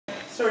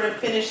sort of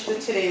finish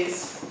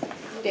today's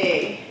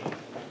day.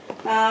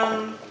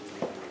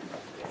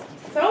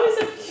 It's always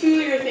a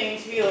peculiar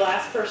thing to be the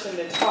last person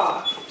to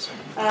talk,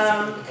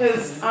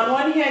 because on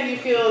one hand you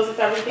feel as if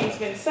everything's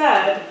been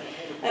said,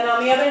 and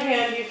on the other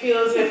hand you feel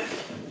as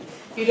if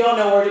you don't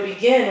know where to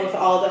begin with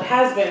all that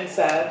has been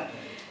said.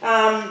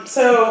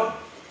 So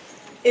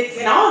it's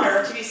an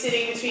honor to be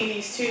sitting between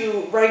these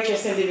two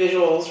righteous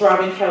individuals,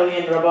 Robin Kelley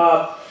and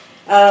Rabab.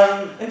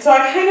 And so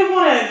I kind of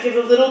want to give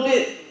a little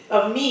bit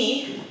of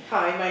me.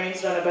 Hi, my name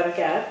is Rana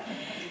Barakat.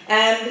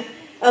 And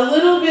a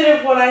little bit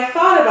of what I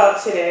thought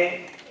about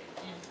today.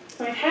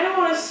 I kind of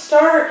want to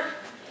start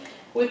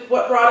with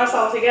what brought us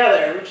all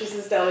together, which is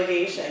this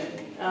delegation.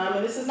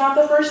 And this is not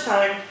the first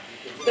time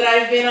that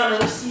I've been on the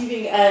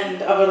receiving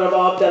end of a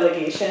Rabab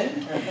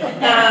delegation.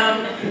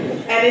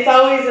 And it's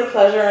always a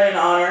pleasure and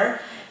an honor,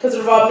 because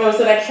Rabab knows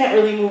that I can't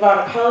really move out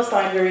of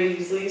Palestine very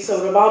easily,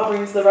 so Rabab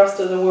brings the rest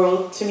of the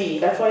world to me.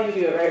 That's why you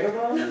do it, right,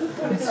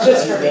 Rabab? It's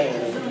just for me.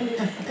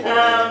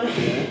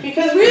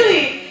 Because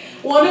really,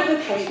 one of the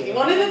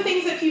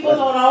things that people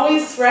don't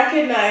always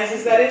recognize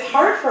is that it's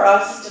hard for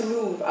us to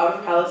move out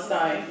of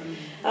Palestine.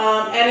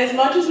 And as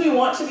much as we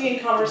want to be in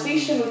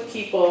conversation with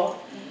people,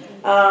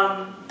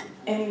 and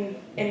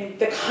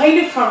the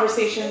kind of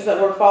conversations that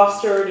were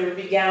fostered or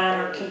began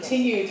or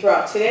continue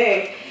throughout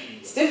today,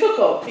 it's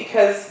difficult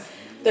because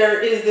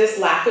there is this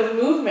lack of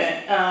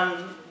movement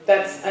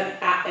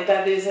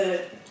that is an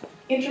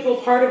integral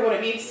part of what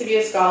it means to be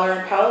a scholar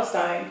in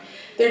Palestine.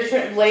 There are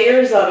different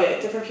layers of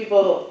it. Different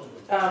people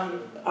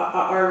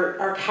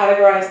are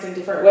categorized in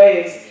different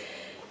ways,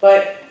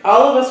 but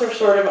all of us are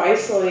sort of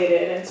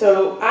isolated. And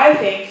so I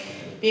think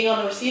being on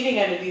the receiving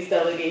end of these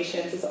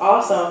delegations is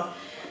awesome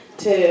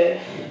to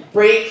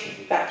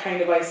break that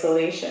kind of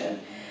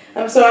isolation.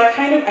 So I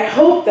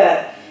hope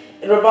that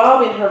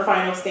Rabab, in her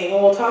final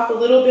statement, will talk a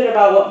little bit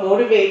about what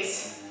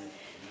motivates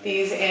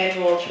these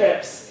annual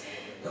trips,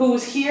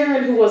 who's here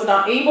and who was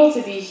not able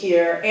to be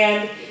here.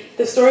 And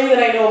the story that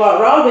I know about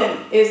Robin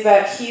is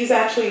that he's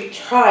actually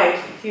tried,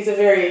 he's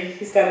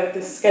got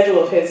this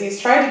schedule of his, he's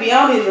tried to be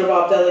on these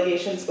Rabab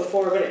delegations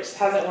before, but it just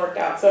hasn't worked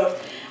out. So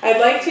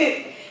I'd like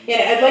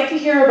to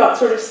hear about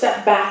sort of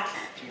step back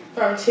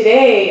from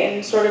today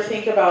and sort of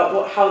think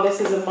about how this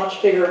is a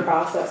much bigger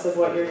process of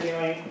what you're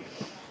doing.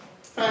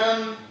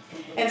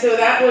 And so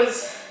that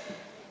was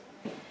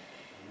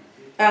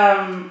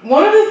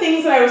one of the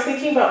things that I was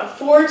thinking about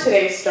before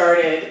today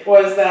started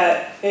was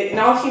that, in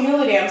all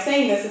humility, I'm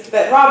saying this, it's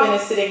that Robin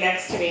is sitting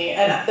next to me.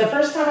 And the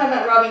first time I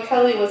met Robin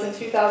Kelley was in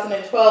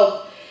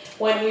 2012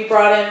 when we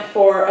brought in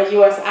for a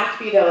US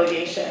ACB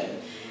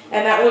delegation.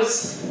 And that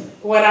was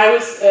when I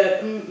was,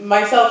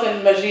 myself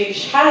and Majid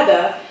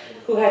Shahada,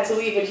 who had to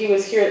leave, but he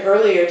was here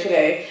earlier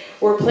today,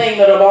 were playing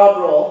the Rabab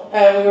role.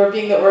 And we were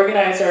being the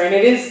organizer. And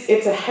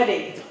it's a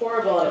headache. It's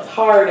horrible and it's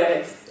hard and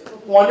it's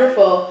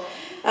wonderful.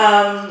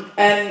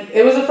 And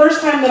it was the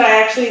first time that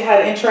I actually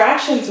had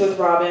interactions with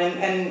Robin,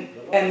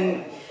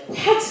 and we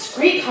had such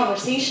great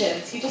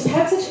conversations. He just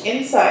had such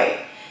insight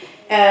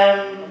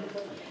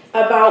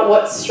about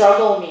what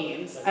struggle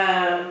means,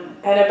 and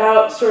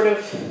about sort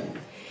of,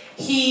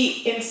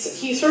 he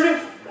sort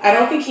of, I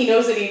don't think he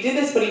knows that he did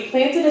this, but he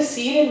planted a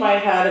seed in my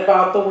head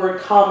about the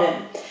word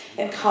common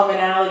and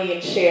commonality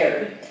and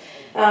shared.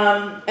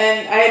 And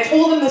I had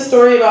told him the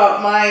story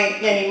about my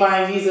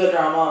visa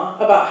drama,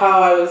 about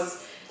how I was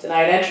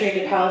denied entry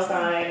into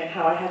Palestine and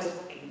how I had to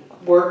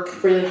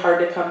work really hard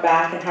to come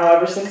back, and how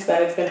ever since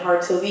then it's been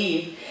hard to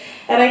leave.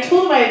 And I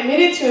told him, I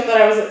admitted to him that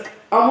I was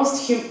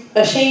almost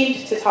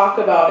ashamed to talk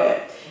about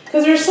it,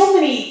 because there's so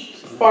many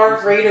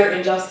far greater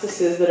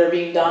injustices that are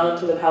being done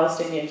unto the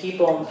Palestinian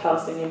people and the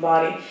Palestinian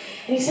body.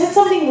 And he said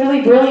something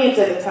really brilliant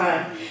at the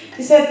time.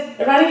 He said,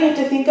 Rani, you have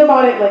to think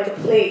about it like a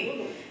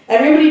plate.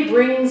 Everybody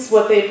brings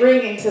what they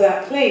bring into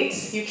that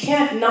plate. You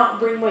can't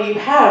not bring what you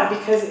have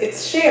because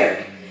it's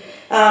shared.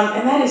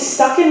 And that is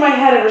stuck in my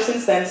head ever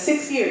since then.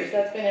 6 years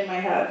that's been in my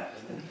head.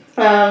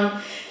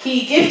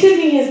 He gifted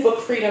me his book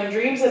Freedom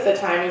Dreams at the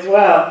time as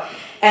well.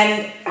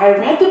 And I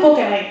read the book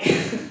and I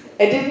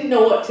didn't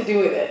know what to do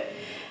with it.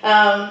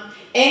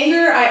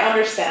 Anger, I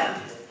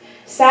understand.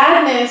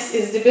 Sadness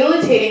is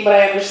debilitating, but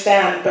I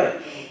understand.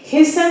 But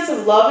his sense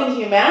of love and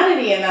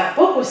humanity in that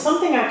book was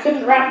something I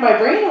couldn't wrap my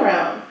brain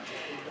around.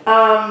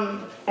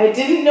 I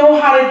didn't know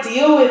how to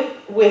deal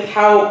with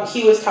how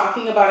he was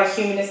talking about a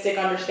humanistic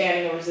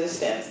understanding of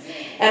resistance.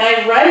 And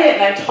I read it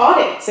and I taught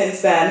it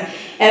since then,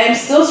 and I'm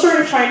still sort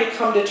of trying to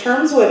come to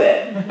terms with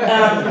it.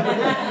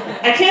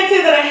 I can't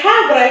say that I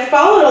have, but I've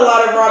followed a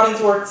lot of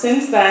Robin's work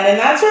since then, and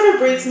that sort of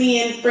brings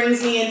me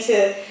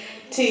into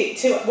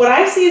what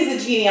I see as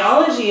the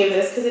genealogy of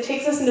this, because it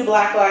takes us into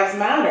Black Lives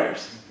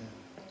Matters.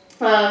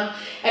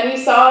 And we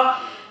saw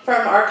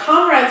from our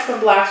comrades from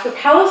Blacks for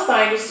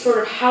Palestine just sort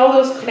of how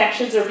those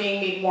connections are being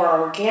made more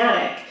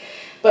organic.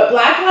 But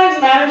Black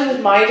Lives Matters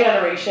is my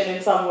generation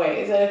in some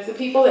ways, and it's the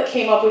people that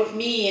came up with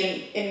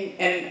me,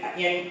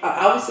 and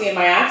obviously in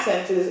my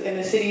accent is in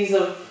the cities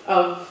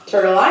of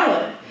Turtle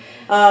Island.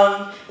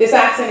 This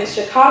accent is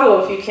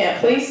Chicago if you can't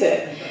place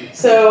it.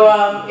 So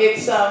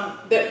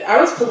I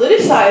was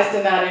politicized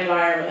in that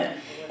environment.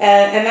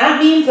 And that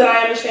means that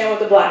I understand what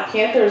the Black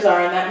Panthers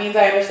are, and that means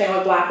I understand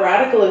what Black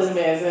radicalism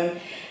is, and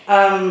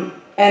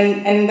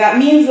that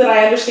means that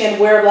I understand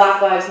where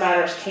Black Lives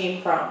Matter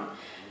came from.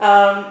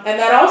 And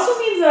that also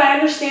means that I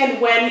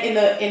understand when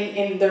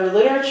in their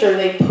literature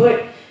they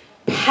put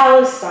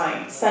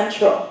Palestine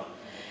central.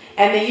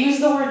 And they use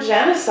the word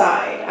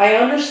genocide. I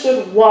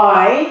understood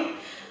why,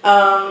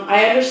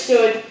 I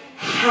understood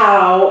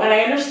how, and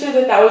I understood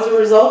that that was a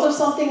result of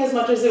something as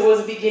much as it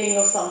was a beginning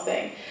of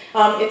something.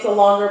 It's a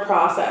longer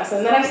process.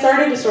 And then I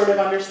started to sort of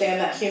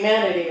understand that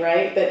humanity,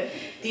 right? That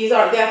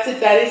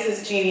that is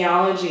this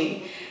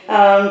genealogy.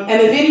 And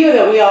the video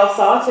that we all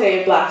saw today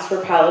of Blacks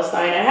for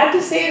Palestine, I have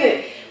to say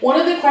that one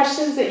of the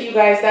questions that you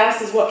guys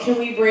asked is, what can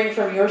we bring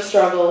from your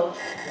struggle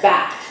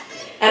back?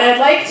 And I'd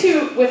like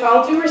to, with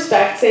all due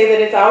respect, say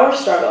that it's our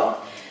struggle.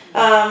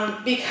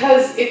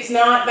 Because it's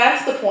not,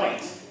 that's the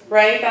point,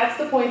 right? That's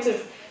the point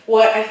of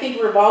what I think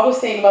Rabab was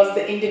saying about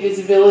the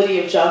indivisibility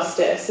of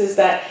justice, is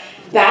that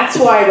that's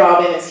why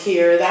Robin is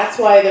here. That's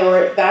why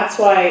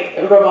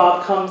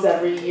Rabab comes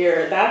every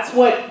year. That's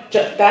what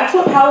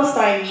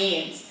Palestine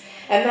means.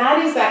 And that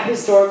is that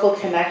historical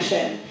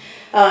connection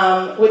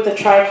with the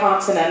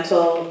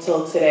tricontinental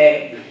till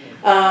today.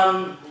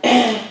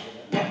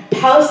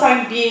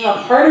 Palestine being a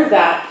part of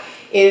that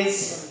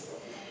it's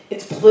a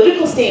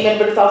political statement,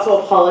 but it's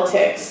also a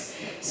politics.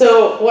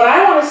 So what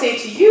I want to say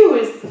to you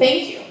is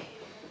thank you,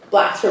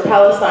 Blacks for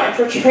Palestine,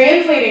 for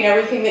translating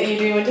everything that you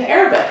do into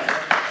Arabic.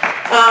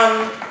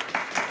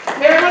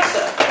 Very much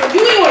so. For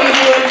doing what you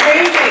do and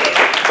translating.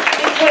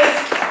 Because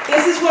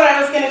this is what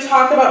I was going to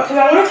talk about, because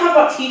I want to talk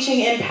about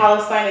teaching in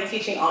Palestine and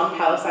teaching on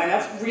Palestine.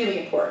 That's really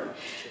important.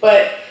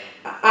 But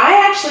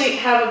I actually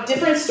have a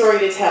different story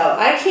to tell.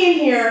 I came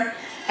here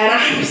and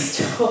I was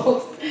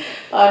told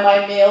by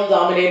my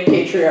male-dominated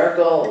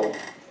patriarchal,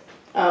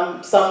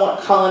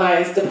 somewhat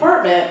colonized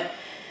department,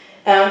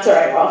 it's all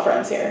right, we're all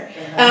friends here,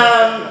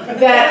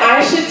 that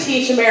I should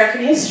teach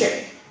American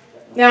history.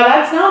 Now,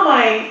 that's not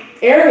my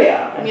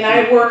area. I mean,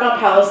 I work on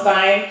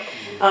Palestine,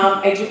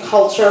 I do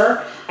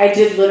culture, I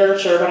did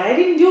literature, but I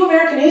didn't do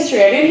American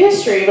history. I did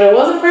history, but it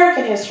wasn't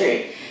American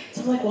history.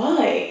 So I'm like,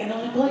 why? And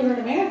I'm like, well, you're an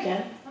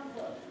American.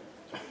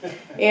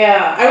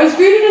 Yeah, I was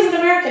greeted as an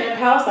American in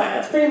Palestine.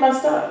 That's pretty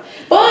messed up.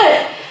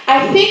 But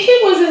I think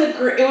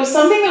it was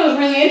something that was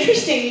really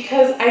interesting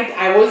because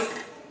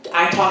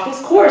I taught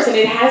this course, and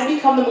it has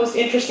become the most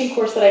interesting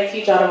course that I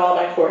teach out of all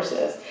my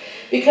courses.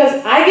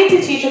 Because I get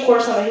to teach a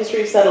course on the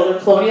history of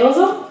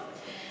settler-colonialism,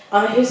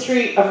 on the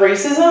history of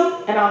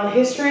racism, and on the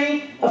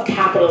history of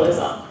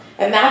capitalism.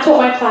 And that's what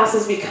my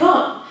classes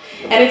become.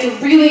 And it's a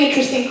really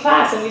interesting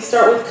class, and we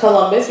start with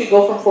Columbus. We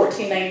go from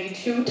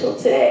 1492 till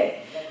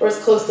today, or as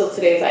close till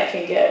today as I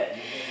can get.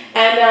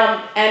 And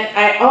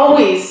I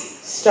always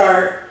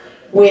start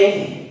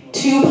with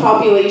two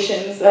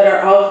populations that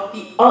are of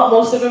the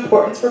utmost of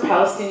importance for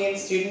Palestinian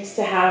students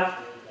to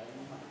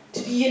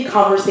be in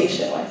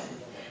conversation with.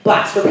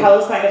 Blacks for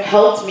Palestine have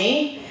helped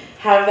me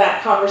have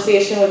that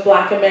conversation with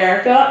Black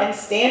America, and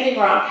Standing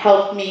Rock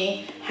helped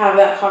me have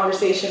that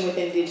conversation with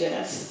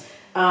Indigenous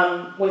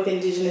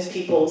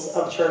peoples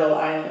of Turtle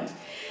Island.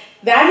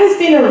 That has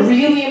been a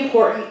really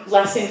important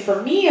lesson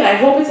for me, and I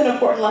hope it's an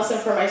important lesson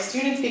for my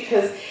students,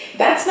 because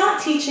that's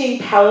not teaching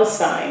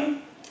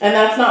Palestine, and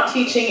that's not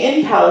teaching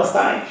in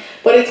Palestine,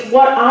 but it's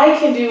what I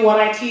can do when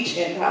I teach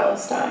in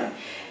Palestine.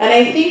 And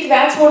I think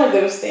that's one of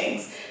those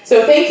things.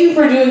 So thank you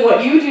for doing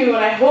what you do,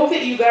 and I hope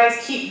that you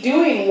guys keep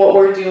doing what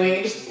we're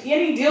doing. Just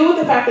deal with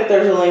the fact that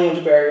there's a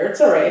language barrier.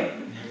 It's all right.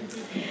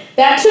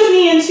 That took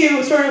me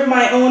into sort of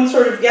my own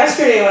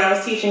yesterday when I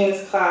was teaching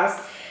this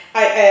class.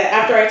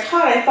 After I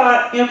taught, I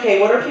thought, okay,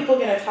 what are people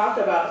going to talk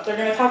about? They're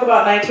going to talk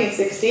about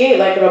 1968,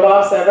 like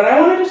Rabab said, but I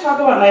wanted to talk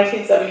about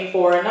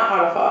 1974 and not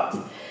Arafat.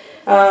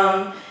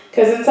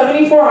 Because in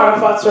 74,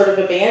 Arafat sort of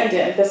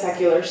abandoned the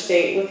secular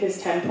state with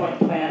his 10-point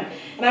plan.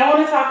 And I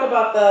want to talk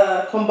about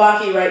the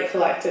Kumbaki Rights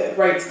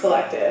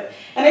Collective.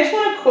 And I just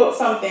want to quote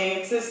something.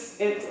 It's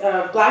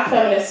Black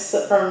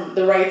feminists from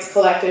the Rights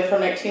Collective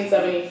from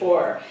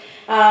 1974.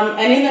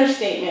 And in their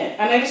statement,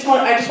 and I just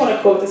want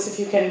to quote this if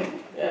you can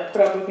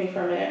put up with me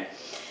for a minute.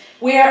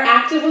 We are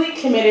actively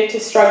committed to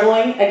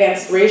struggling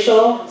against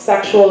racial,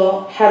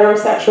 sexual,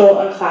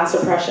 heterosexual, and class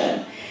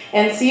oppression,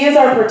 and see as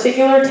our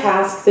particular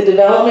task the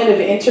development of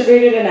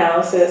integrated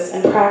analysis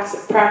and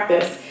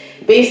practice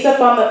based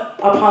upon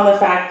the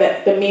fact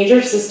that the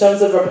major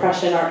systems of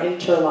oppression are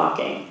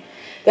interlocking,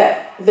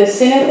 that the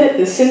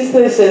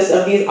synthesis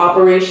of these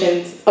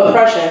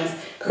oppressions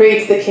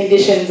creates the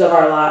conditions of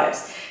our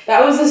lives.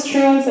 That was as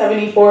true in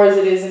 74 as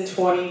it is in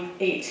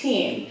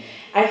 2018.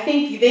 I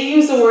think they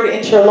use the word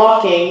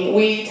interlocking.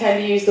 We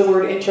tend to use the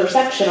word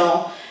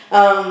intersectional.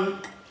 I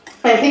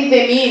think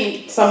they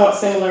mean somewhat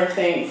similar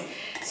things.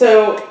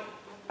 So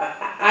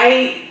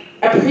I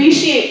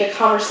appreciate the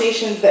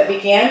conversations that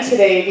began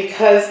today,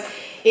 because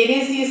it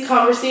is these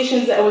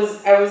conversations that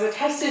I was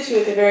attested to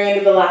at the very end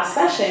of the last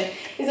session,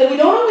 is that we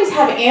don't always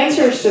have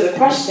answers to the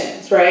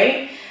questions,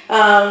 right?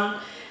 I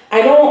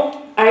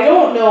don't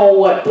don't know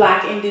what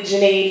Black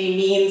indigeneity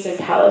means in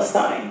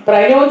Palestine, but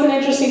I know it's an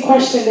interesting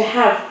question to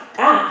have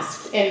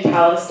asked in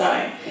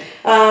Palestine.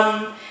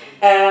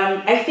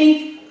 I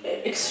think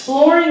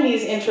exploring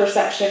these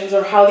intersections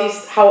or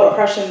how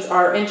oppressions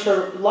are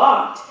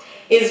interlocked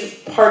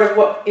is part of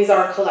what is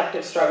our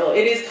collective struggle.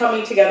 It is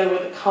coming together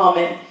with a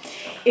common.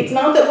 It's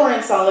not that we're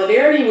in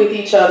solidarity with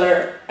each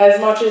other as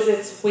much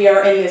as we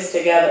are in this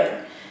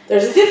together.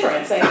 There's a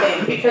difference, I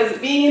think, because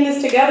being in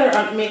this together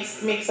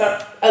makes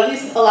up, at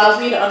least allows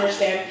me to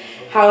understand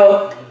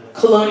how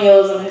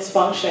colonialism has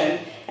functioned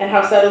and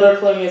how settler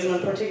colonialism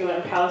in particular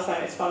in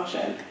Palestine has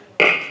functioned.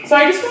 So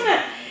I just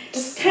want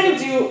to kind of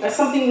do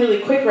something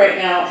really quick right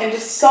now and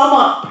just sum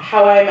up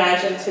how I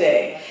imagine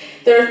today.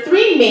 There are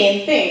three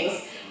main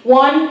things.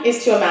 One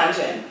is to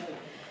imagine.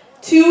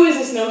 Two is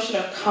this notion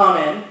of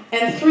common,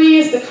 and three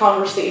is the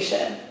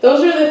conversation.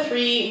 Those are the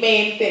three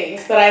main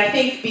things that I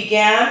think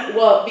began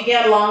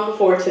long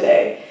before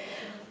today,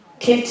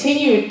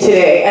 continued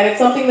today, and it's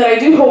something that I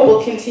do hope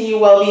will continue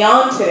well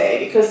beyond today,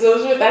 because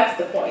that's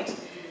the point.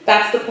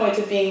 That's the point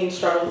of being in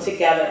struggle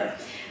together.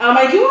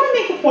 I do want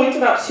to make a point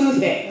about two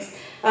things,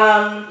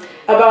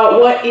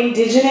 about what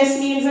indigenous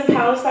means in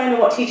Palestine and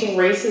what teaching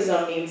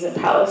racism means in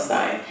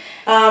Palestine.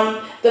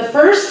 The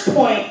first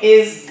point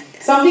is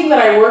something that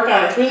I work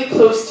on. It's really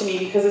close to me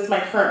because it's my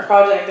current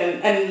project,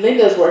 and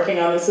Linda's working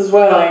on this as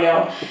well, I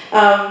know.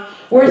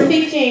 We're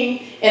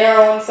thinking in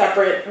our own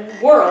separate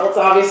worlds,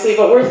 obviously,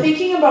 but we're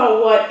thinking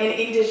about what an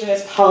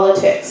indigenous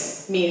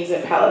politics means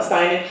in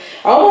Palestine. And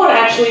Almond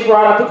actually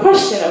brought up the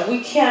question of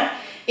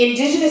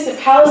indigenous in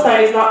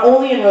Palestine is not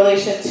only in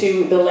relation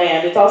to the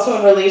land, it's also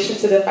in relation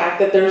to the fact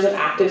that there's an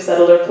active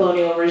settler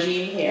colonial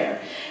regime here.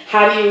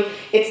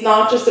 It's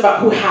not just about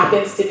who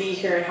happens to be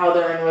here and how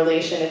they're in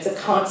relation, it's a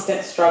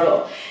constant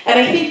struggle. And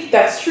I think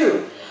that's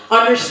true.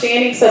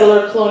 Understanding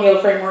settler colonial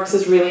frameworks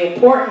is really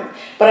important,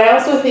 but I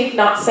also think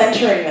not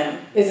centering them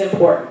is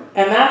important.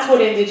 And that's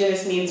what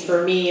indigenous means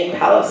for me in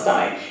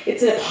Palestine.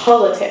 It's a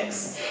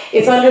politics.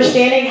 It's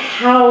understanding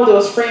how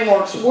those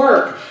frameworks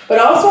work, but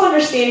also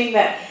understanding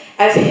that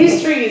as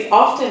history is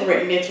often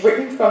written, it's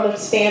written from the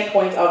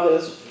standpoint of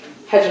those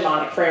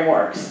hegemonic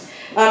frameworks.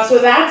 So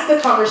that's the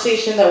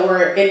conversation that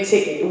we're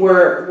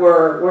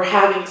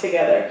having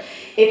together.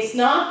 It's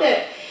not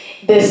that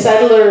the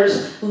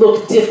settlers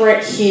look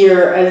different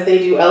here as they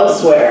do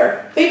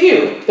elsewhere. They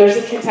do. There's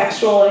a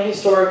contextual and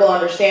historical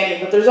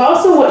understanding, but there's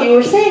also what you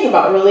were saying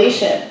about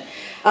relation.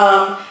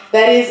 That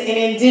is an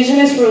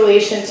indigenous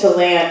relation to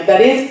land.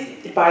 That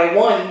is, by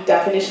one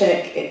definition,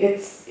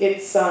 it's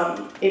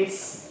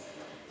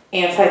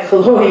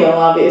anti-colonial,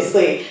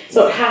 obviously,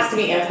 so it has to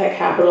be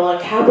anti-capital,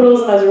 and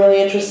capitalism has a really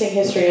interesting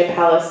history in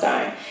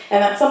Palestine,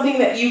 and that's something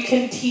that you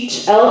can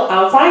teach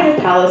outside of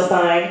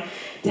Palestine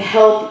to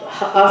help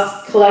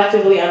us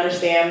collectively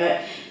understand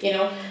that,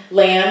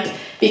 land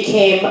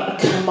became a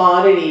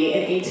commodity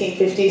in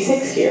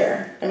 1856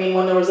 here. I mean,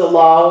 when there was a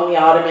law when the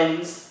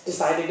Ottomans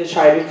decided to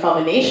try to become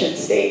a nation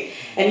state,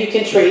 and you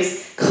can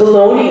trace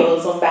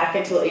colonialism back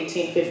until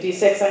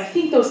 1856, and I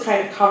think those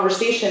kind of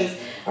conversations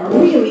are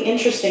really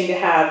interesting to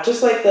have,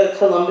 just like the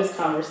Columbus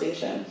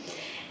conversation.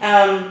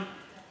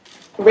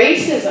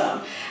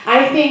 Racism.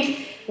 I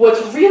think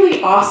what's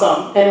really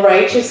awesome and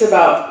righteous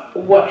about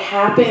what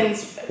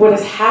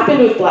has happened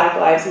with Black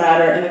Lives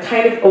Matter and the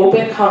kind of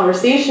open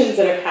conversations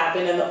that have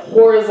happened and the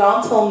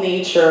horizontal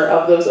nature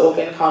of those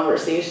open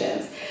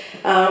conversations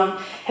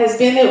has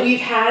been that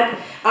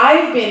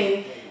I've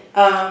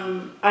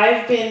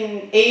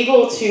been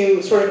able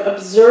to sort of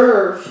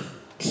observe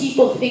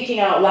people thinking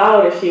out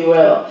loud, if you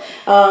will.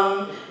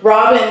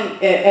 Robin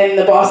and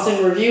the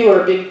Boston Review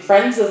are big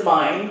friends of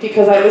mine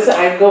because I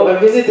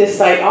visit this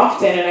site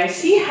often, and I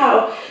see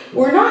how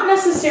we're not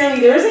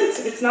necessarily,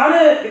 it's not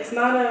a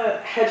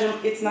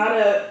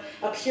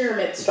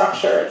pyramid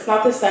structure. It's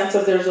not the sense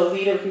of there's a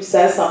leader who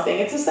says something.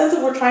 It's a sense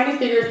of we're trying to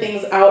figure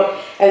things out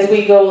as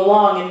we go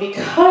along, and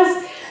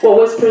because what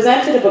was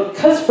presented,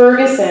 because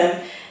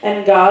Ferguson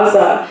and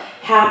Gaza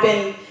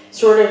happened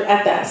sort of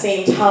at that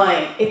same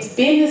time, it's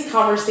been this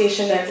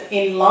conversation that's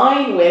in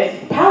line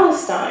with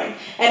Palestine,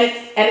 and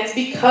it's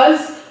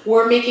because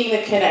we're making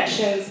the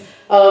connections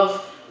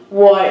of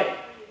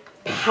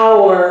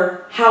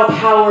how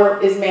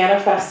power is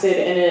manifested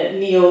in a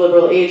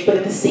neoliberal age. But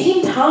at the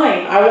same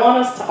time, I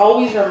want us to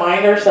always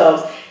remind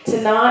ourselves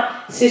to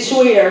not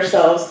situate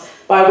ourselves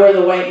by where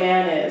the white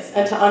man is,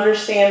 and to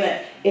understand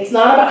that it's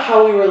not about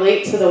how we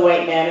relate to the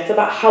white man, it's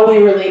about how we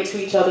relate to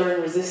each other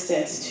in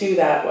resistance to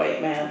that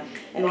white man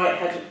and white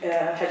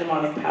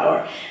hegemonic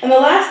power. And the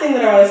last thing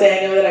that I want to say,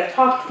 I know that I've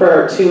talked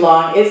for too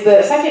long, is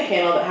the second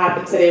panel that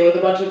happened today with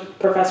a bunch of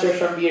professors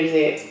from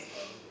Birzeit.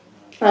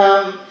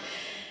 None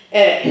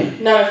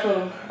of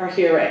whom are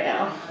here right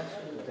now.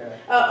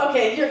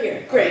 Okay, you're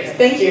here. Great,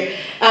 thank you.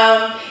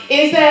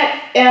 Is that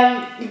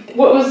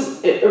what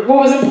was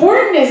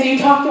important is that you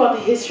talked about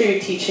the history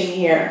of teaching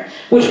here,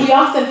 which we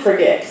often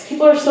forget, because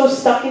people are so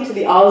stuck into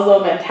the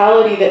Oslo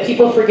mentality that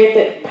people forget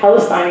that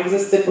Palestine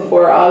existed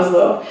before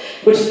Oslo,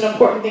 which is an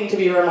important thing to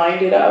be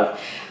reminded of.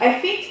 I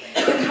think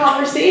the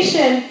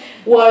conversation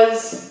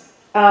was,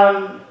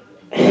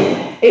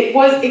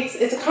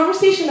 it's a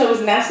conversation that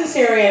was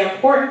necessary and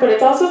important, but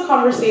it's also a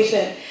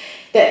conversation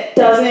that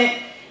doesn't,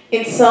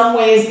 in some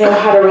ways, know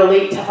how to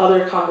relate to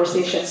other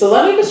conversations. So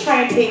let me just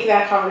try and take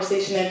that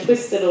conversation and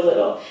twist it a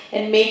little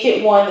and make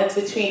it one that's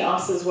between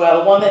us as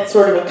well, one that's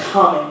sort of a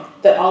common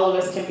that all of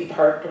us can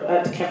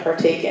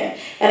partake in.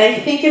 And I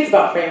think it's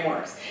about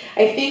frameworks.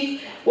 I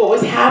think what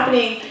was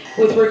happening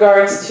with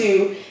regards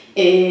to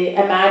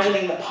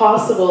imagining the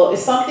possible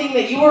is something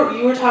that you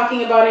were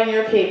talking about in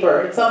your paper.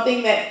 It's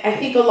something that I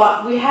think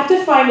we have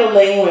to find a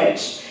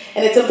language,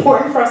 and it's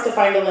important for us to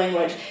find a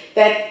language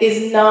that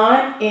is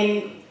not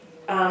in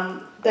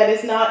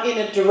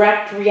a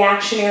direct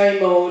reactionary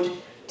mode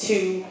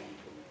to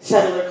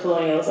settler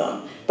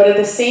colonialism, but at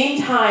the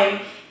same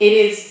time,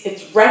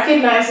 it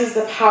recognizes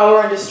the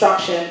power and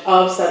destruction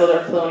of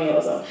settler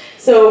colonialism.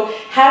 So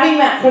having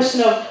that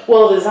question of,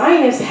 well, the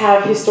Zionists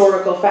have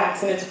historical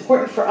facts, and it's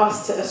important for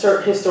us to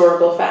assert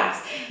historical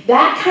facts.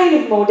 That kind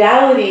of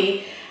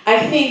modality, I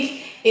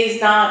think,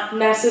 is not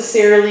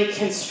necessarily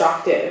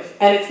constructive,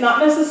 and it's not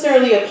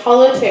necessarily a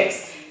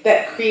politics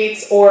that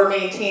creates or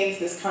maintains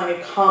this kind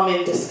of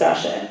common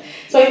discussion.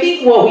 So I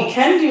think what we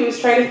can do is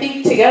try to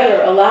think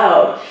together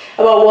aloud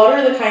about what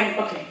are the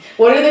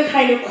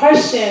kind of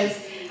questions,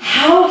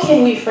 how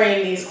can we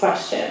frame these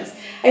questions?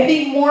 I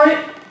think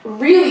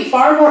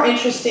far more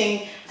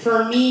interesting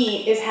for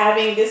me is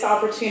having this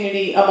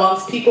opportunity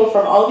amongst people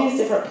from all these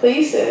different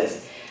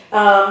places who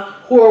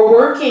are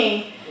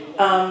working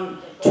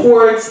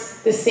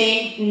towards the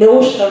same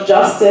notion of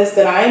justice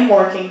that I'm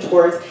working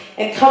towards,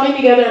 and coming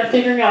together and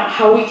figuring out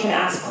how we can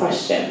ask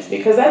questions,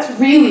 because that's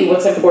really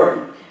what's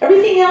important.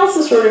 Everything else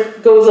is sort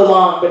of goes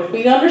along, but if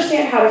we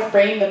understand how to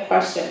frame the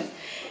questions,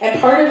 and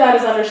part of that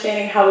is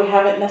understanding how we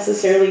haven't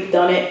necessarily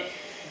done it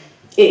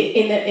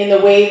in the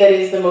way that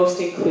is the most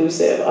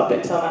inclusive up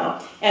until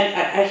now. And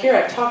I hear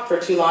I've talked for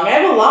too long. I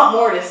have a lot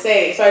more to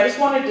say, so I just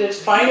wanted to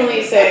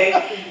finally say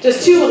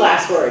just two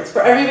last words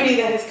for everybody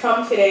that has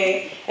come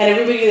today and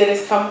everybody that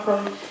has come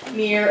from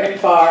near and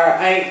far.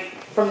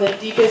 From the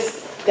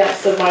deepest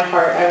depths of my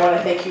heart, I want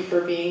to thank you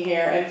for being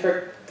here and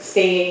for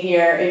staying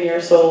here in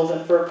your souls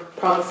and for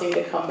promising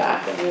to come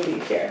back when you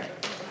leave here.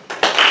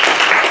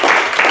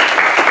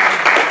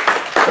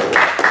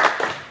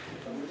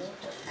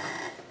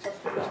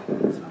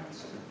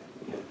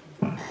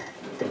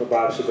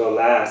 Rabab should go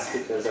last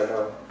because I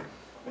know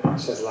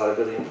she has a lot of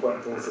really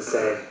important things to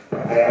say.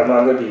 I'm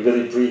going to be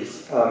really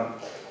brief.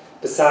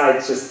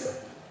 Besides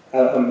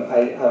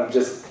I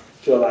just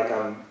feel like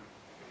I'm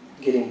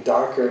getting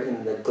darker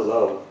in the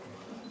glow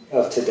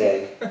of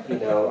today.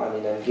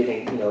 I'm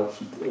getting,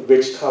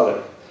 rich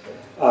color.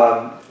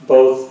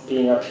 Both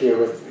being up here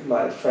with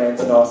my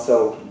friends and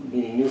also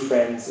meeting new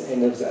friends,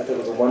 and I thought it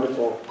was a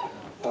wonderful,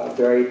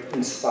 very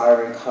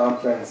inspiring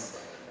conference.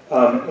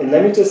 And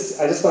I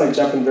just want to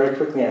jump in very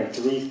quickly on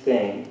three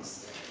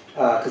things,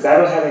 because I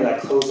don't have any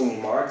closing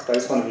remarks, but I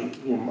just want to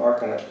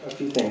remark on a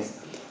few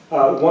things.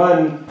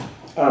 One,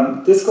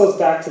 this goes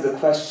back to the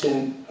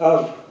question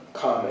of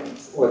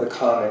commons, or the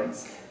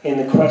commons, and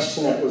the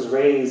question that was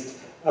raised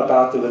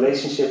about the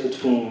relationship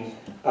between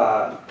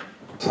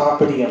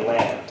property and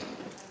land,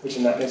 which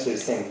are not necessarily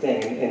the same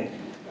thing. And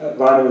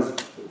Rana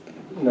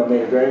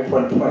made a very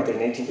important point that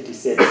in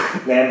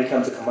 1856, land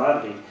becomes a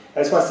commodity. I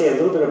just want to say a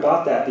little bit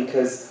about that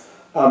because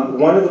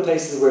one of the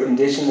places where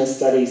Indigenous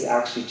studies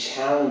actually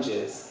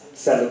challenges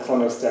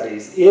settler-colonial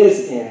studies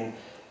is in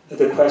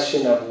the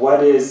question of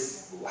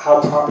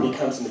how property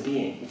comes into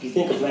being. If you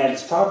think of land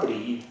as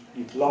property,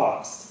 you've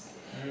lost.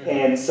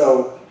 And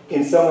so,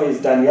 in some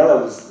ways,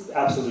 Daniela was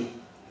absolutely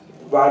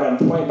right on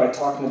point by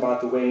talking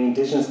about the way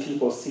Indigenous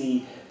people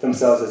see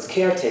themselves as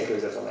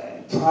caretakers of the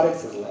land,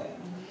 products of the land.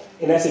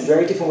 And that's a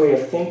very different way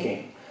of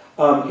thinking.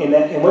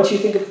 And once you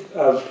think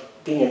of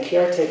being a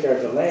caretaker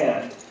of the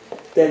land,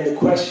 then the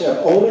question of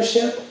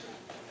ownership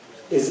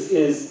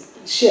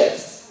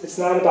shifts. It's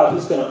not about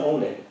who's going to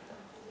own it,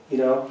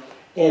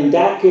 And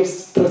that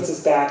puts us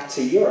back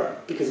to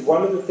Europe, because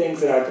one of the things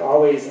that I've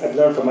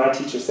learned from my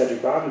teacher,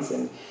 Cedric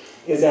Robinson,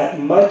 is that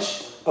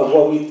much of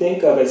what we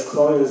think of as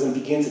colonialism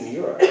begins in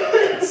Europe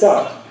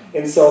itself.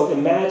 And so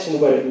imagine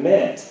what it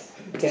meant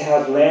to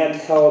have land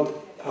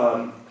held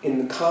in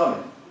the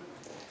common,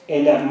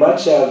 and that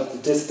much of the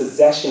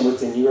dispossession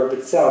within Europe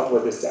itself,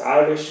 whether it's the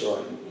Irish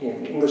or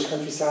in the English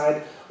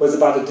countryside, was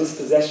about the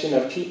dispossession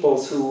of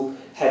peoples who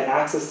had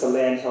access to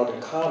land held in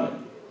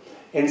common.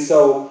 And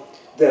so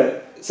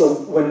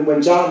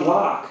when John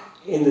Locke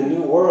in the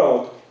New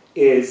World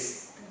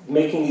is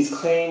making these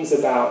claims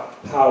about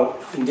how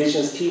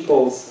Indigenous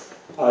peoples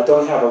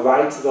don't have a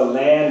right to the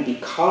land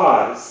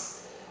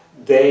because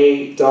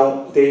they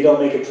don't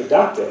make it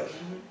productive,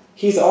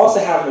 he's also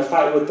having a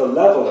fight with the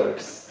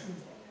levelers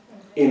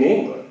in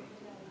England,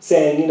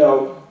 saying,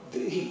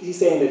 he's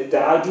saying that the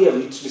idea of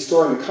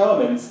restoring the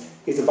commons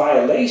is a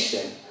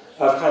violation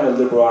of kind of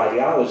liberal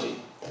ideology.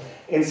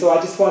 And so I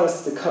just want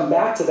us to come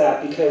back to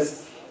that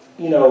because,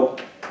 to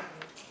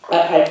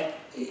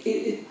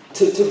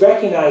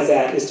recognize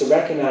that is to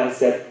recognize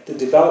that the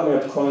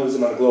development of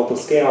colonialism on a global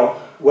scale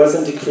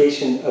wasn't the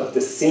creation of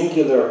the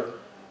singular,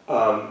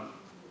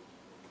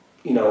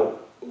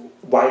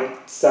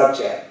 white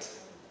subject,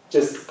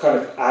 just kind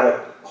of out of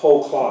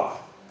whole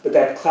cloth, but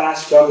that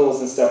class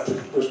struggles and stuff,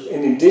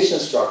 and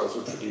indigenous struggles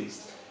were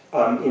produced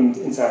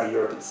inside of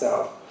Europe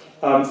itself.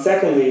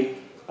 Secondly,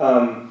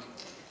 I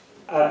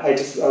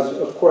was,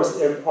 of course,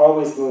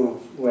 always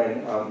moved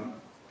when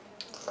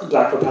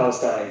Black for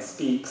Palestine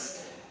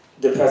speaks.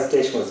 The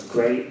presentation was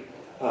great.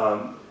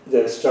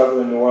 The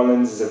struggle in New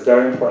Orleans is a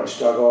very important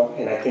struggle,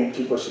 and I think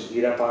people should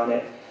read up on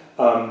it.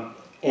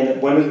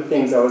 And one of the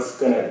things I was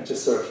going to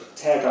just sort of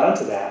tag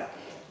onto that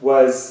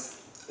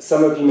was,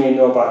 some of you may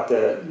know about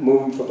the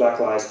Movement for Black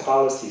Lives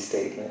policy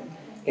statement.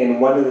 And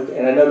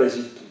and I know that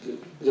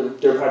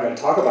they're probably going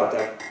to talk about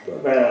that,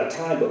 ran out of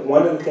time, but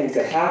one of the things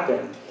that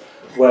happened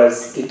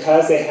was,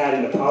 because they had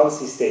in the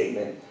policy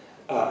statement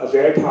a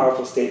very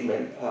powerful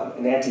statement,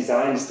 an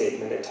anti-Zionist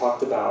statement that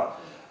talked about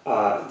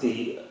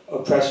the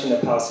oppression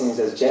of Palestinians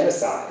as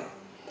genocide,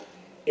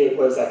 it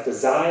was like the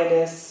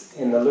Zionists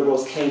and the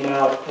liberals came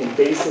out and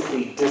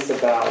basically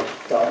disavowed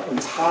the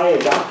entire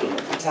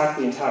document, attacked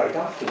the entire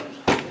document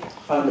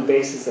on the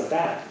basis of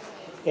that.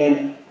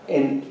 And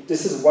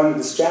this is one of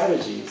the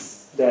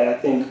strategies that I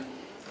think,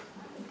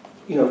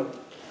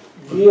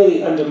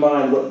 really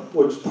undermine what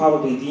was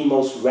probably the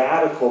most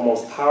radical,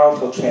 most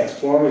powerful,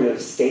 transformative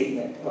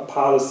statement of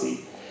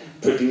policy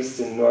produced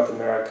in North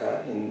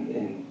America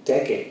in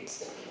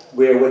decades,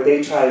 where what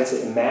they tried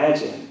to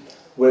imagine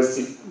was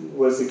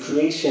the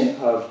creation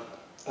of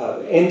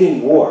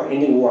ending war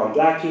on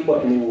Black people,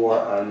 ending war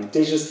on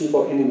indigenous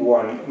people, ending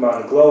war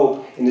around the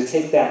globe, and to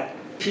take that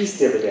peace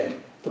dividend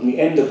from the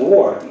end of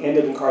war, the end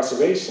of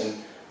incarceration,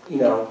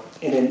 and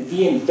then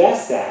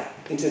reinvest that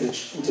into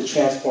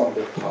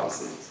transformative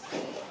policies.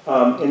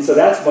 And so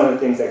that's one of the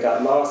things that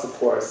got lost, of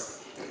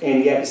course,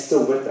 and yet is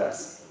still with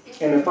us.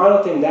 And the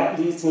final thing, that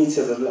leads me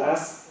to the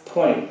last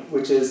point,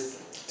 which is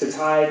to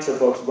tie to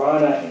both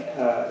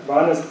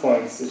Rana's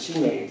points that she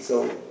made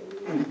so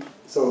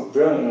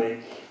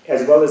brilliantly,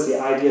 as well as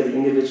the idea of the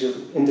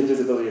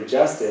indivisibility of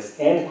justice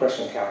and the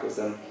question of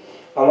capitalism.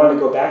 I want to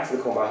go back to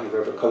the Combahee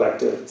River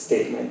Collective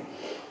statement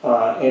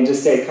and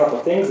just say a couple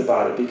things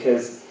about it,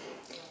 because,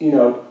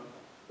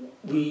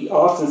 we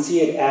often see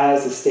it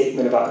as a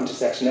statement about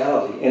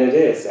intersectionality, and it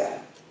is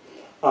that.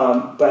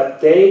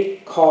 But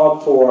they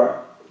called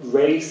for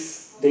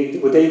race,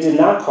 what they did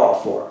not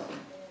call for,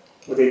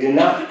 what they did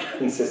not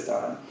insist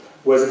on,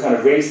 was a kind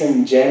of race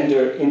and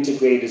gender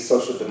integrated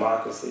social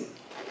democracy.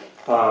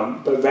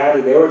 But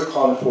rather they were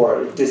calling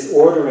for a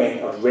disordering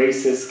of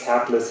racist,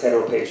 capitalist,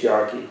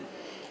 heteropatriarchy,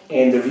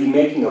 and the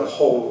remaking of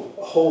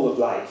whole of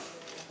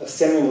life, of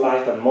centering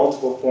life on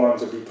multiple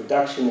forms of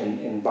reproduction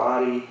and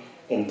body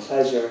and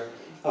pleasure.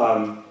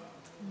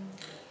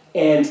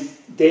 And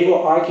they were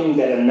arguing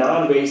that a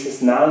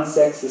non-racist,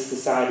 non-sexist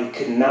society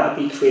could not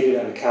be created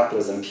under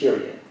capitalism,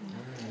 period.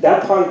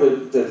 That part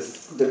of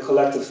the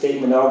collective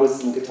statement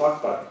always we could talk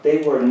about.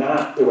 They were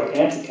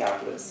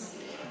anti-capitalist.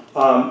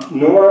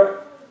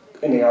 Nor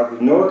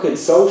could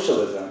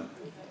socialism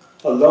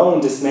alone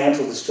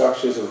dismantle the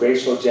structures of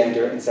racial,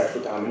 gender, and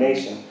sexual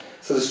domination.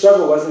 So the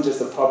struggle wasn't just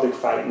a public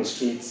fight in the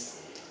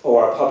streets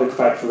or a public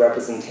fight for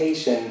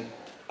representation,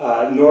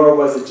 nor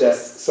was it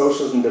just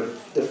socialism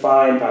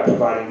defined by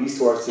providing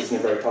resources in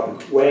a very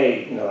public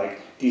way, like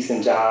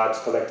decent jobs,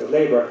 collective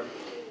labor.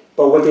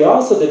 But what they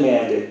also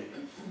demanded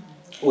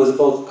was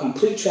both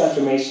complete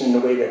transformation in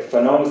the way that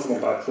Fanon was thinking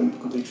about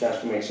complete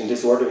transformation,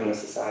 disordering the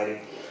society,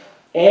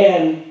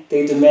 and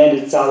they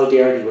demanded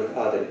solidarity with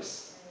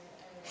others,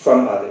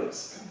 from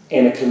others,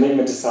 and a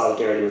commitment to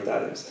solidarity with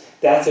others.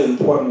 That's an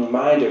important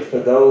reminder for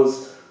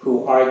those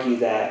who argue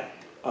that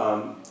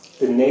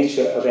the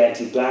nature of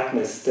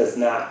anti-Blackness does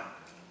not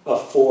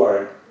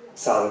afford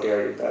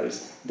solidarity with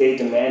others. They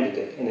demanded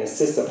it and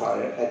insist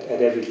upon it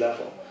at every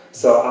level.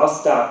 So I'll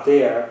stop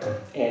there,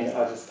 and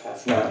I'll just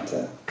pass it on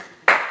to...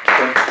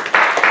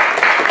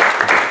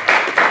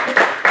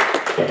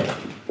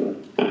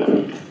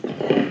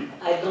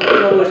 I don't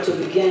know where to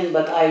begin,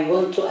 but I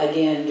want to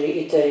again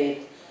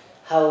reiterate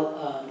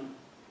how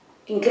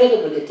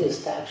incredible it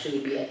is to actually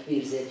be at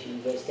Birzeit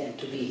University and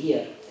to be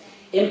here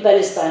in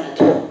Palestine at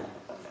home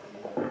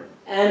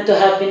and to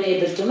have been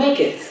able to make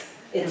it.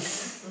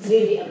 It's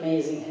really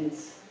amazing,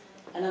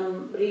 and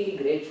I'm really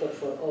grateful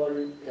for all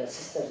the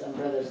sisters and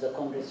brothers, the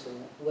comrades who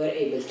were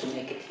able to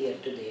make it here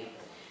today.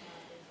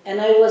 And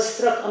I was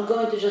struck, I'm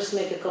going to just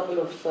make a couple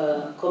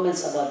of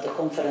comments about the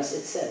conference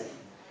itself.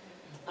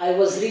 I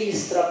was really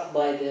struck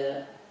by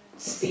the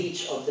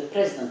speech of the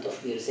president of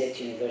Birzeit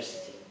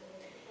University.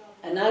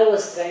 And I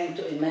was trying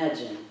to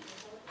imagine,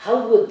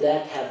 how would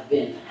that have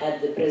been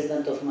had the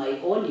president of my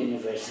own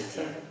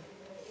university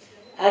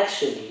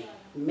actually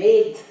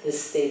made this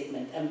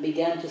statement and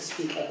began to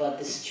speak about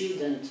the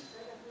student,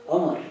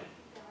 Omar,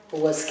 who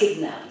was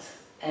kidnapped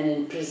and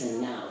in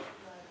prison now.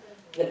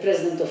 The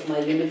president of my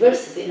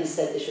university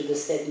instead issued a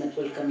statement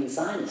welcoming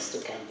Zionists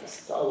to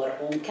campus, to our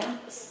own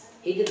campus.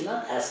 He did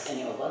not ask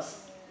any of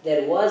us.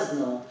 There was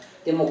no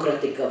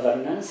democratic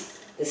governance.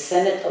 the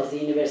Senate of the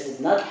university did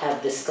not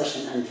have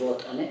discussion and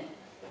vote on it.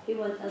 He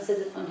went and said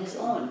it on his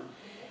own.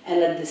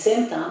 And at the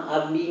same time,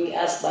 I'm being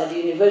asked by the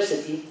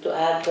university to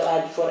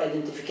add for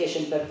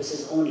identification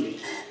purposes only.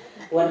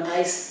 When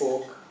I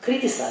spoke,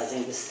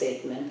 criticizing the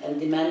statement and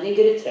demanding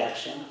a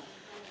retraction,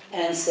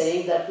 and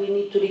saying that we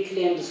need to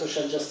reclaim the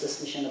social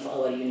justice mission of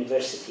our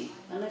university.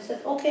 And I said,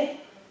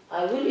 okay,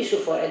 I will issue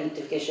for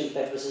identification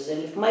purposes,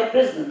 and if my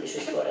president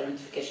issues for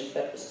identification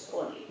purposes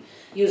only,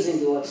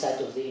 using the website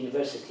of the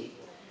university.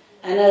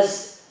 And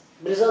as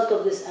a result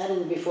of this,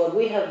 and before,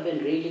 we have been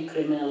really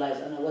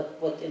criminalized. And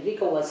what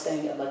Enrico was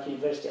saying about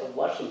University of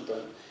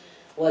Washington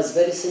was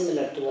very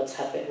similar to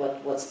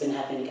what's been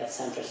happening at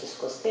San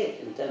Francisco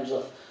State in terms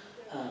of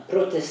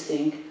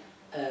protesting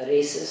a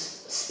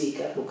racist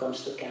speaker who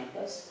comes to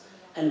campus.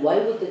 And why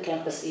would the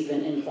campus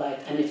even invite?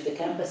 And if the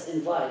campus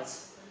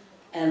invites,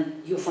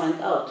 and you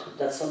find out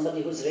that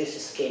somebody who's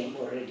racist came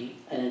already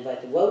and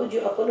invited, why would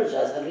you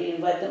apologize and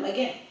re-invite them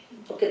again?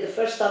 Okay, the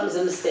first time is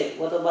a mistake.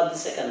 What about the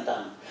second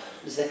time?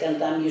 The second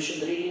time you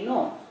should really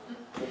know.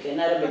 Okay, in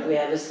Arabic we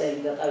have a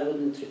saying that I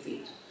wouldn't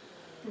repeat.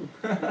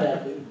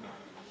 That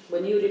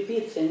when you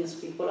repeat things,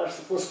 people are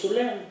supposed to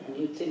learn, and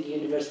you'd think the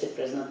university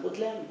president would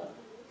learn, but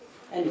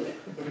anyway.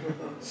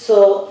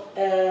 So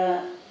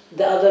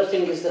the other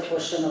thing is the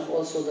question of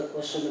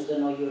the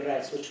know your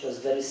rights, which was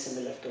very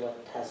similar to what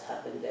has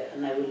happened there,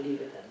 and I will leave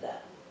it at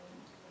that.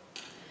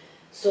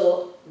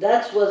 So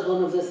that was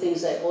one of the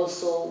things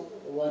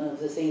one of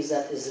the things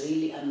that is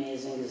really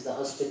amazing is the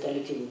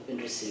hospitality we've been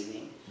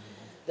receiving.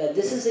 That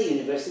this is a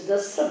university,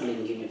 that's a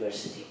struggling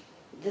university.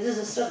 This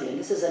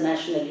is a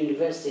national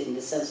university in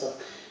the sense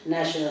of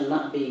national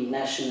not being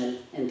national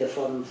in the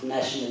form of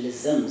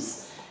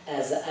nationalisms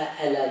as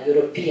a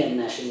European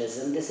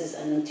nationalism. This is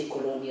an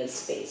anti-colonial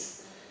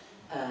space.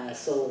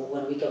 So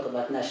when we talk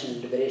about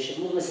national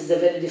liberation movements, it's a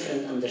very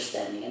different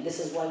understanding. And this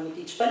is why we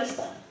teach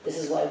Palestine. This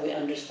is why we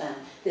understand.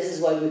 This is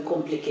why we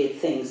complicate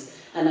things.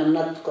 And I'm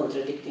not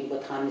contradicting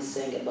what Han is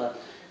saying about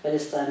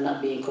Palestine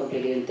not being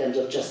complicated in terms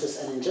of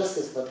justice and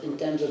injustice, but in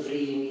terms of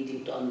really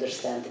needing to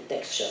understand the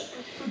texture.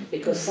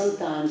 Because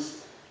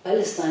sometimes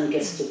Palestine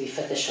gets to be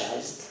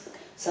fetishized.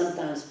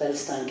 Sometimes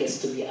Palestine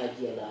gets to be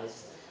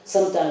idealized.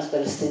 Sometimes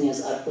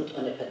Palestinians are put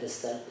on a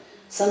pedestal.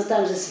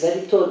 Sometimes it's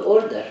very tall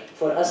order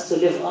for us to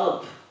live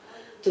up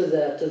to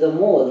the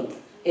mold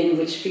in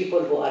which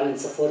people who are in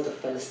support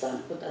of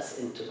Palestine put us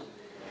into.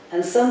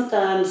 And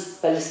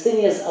sometimes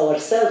Palestinians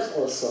ourselves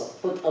also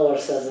put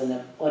ourselves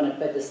on a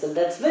pedestal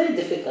that's very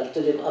difficult to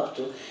live up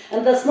to,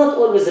 and that's not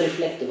always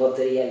reflective of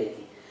the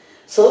reality.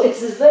 So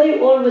it's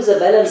always a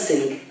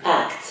balancing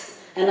act.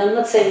 And I'm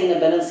not saying in a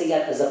balancing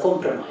act as a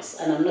compromise,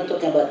 and I'm not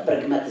talking about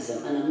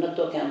pragmatism, and I'm not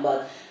talking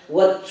about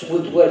what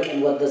would work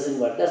and what doesn't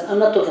work. I'm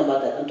not talking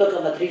about that. I'm talking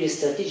about really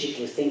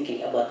strategically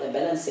thinking about a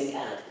balancing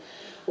act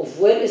of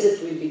where is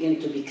it we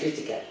begin to be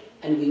critical,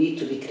 and we need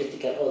to be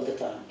critical all the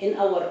time, in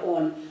our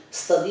own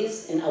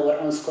studies, in our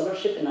own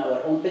scholarship, in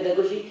our own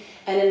pedagogy,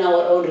 and in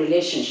our own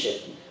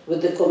relationship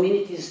with the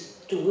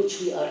communities to which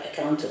we are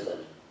accountable,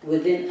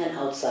 within and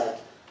outside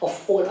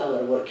of all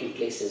our working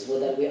places,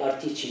 whether we are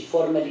teaching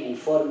formally,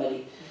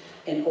 informally,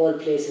 in all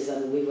places.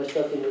 And we were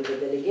talking with the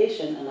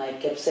delegation, and I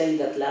kept saying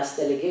that last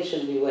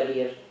delegation, we were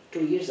here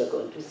 2 years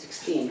ago, in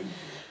 2016,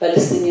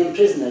 Palestinian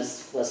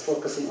prisoners, was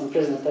focusing on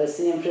prisoners.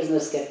 Palestinian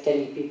prisoners kept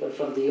telling people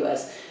from the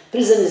US,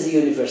 prison is a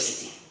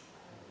university.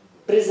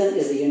 Prison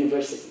is a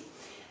university.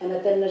 And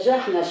at the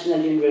Najah National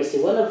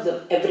University,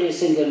 every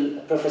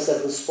single professor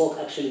who spoke,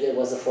 actually there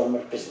was a former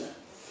prisoner.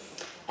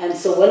 And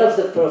so one of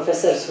the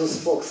professors who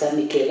spoke,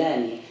 Sami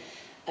Kelley,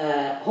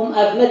 whom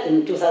I've met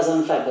in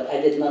 2005, but I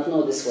did not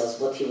know this was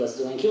what he was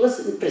doing. He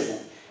was in prison,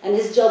 and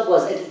his job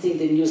was editing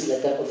the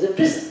newsletter of the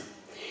prison.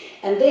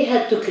 And they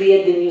had to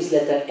create the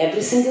newsletter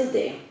every single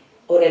day,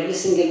 or every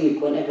single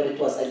week, whenever it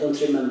was, I don't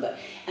remember.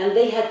 And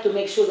they had to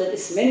make sure that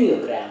it's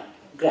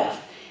menographed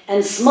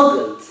and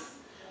smuggled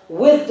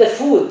with the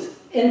food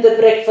in the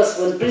breakfast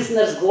when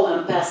prisoners go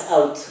and pass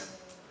out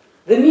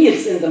the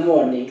meals in the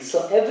morning.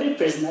 So every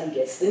prisoner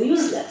gets the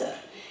newsletter.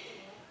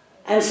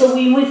 And so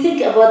when we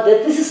think about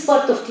that, this is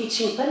part of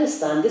teaching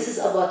Palestine. This is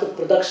about the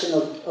production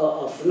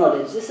of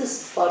knowledge. This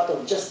is part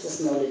of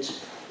justice knowledge,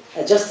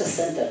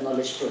 justice-centered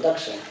knowledge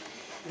production.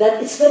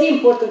 That it's very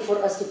important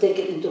for us to take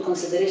it into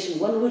consideration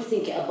when we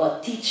think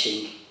about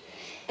teaching.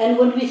 And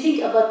when we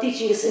think about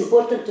teaching, it's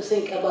important to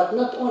think about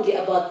not only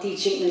about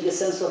teaching in the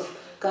sense of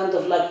kind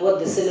of like what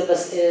the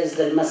syllabus is,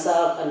 the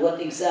masaq, and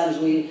what exams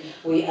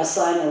we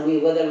assign,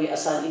 and whether we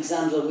assign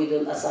exams or we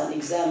don't assign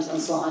exams, and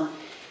so on.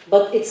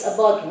 But it's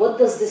about what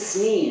does this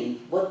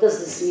mean? What does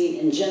this mean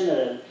in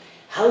general?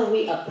 How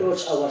we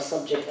approach our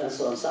subject, and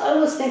so on. So I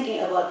was thinking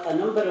about a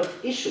number of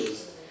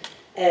issues.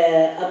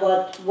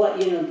 About what,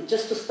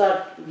 just to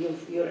start,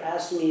 you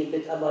asked me a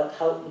bit about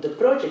how the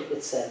project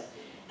itself.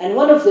 And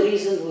one of the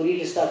reasons we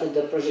really started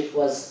the project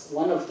was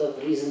one of the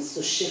reasons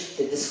to shift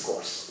the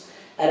discourse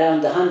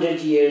around the 100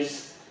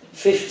 years,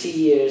 50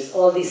 years,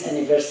 all these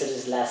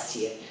anniversaries last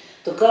year.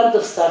 to kind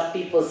of start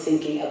people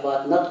thinking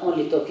about not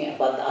only talking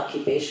about the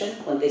occupation.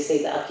 When they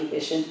say the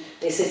occupation,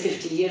 they say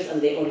 50 years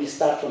and they only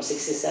start from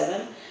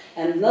 67.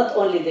 And not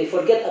only they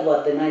forget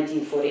about the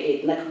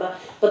 1948 Nakba,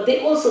 but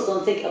they also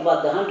don't think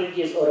about the 100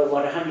 years or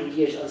over 100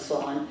 years and so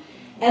on.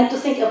 And to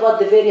think about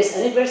the various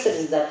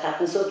anniversaries that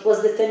happened. So it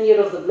was the 10th year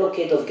of the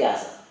blockade of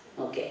Gaza.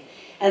 Okay.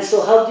 And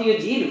so how do you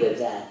deal with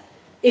that?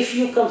 If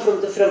you come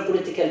from different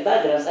political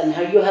backgrounds and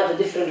how you have a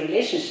different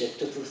relationship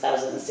to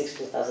 2006,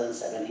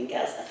 2007 in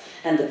Gaza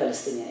and the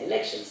Palestinian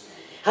elections.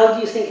 How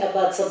do you think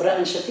about Sabra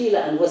and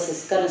Shatila and what's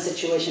the current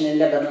situation in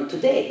Lebanon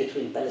today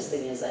between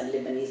Palestinians and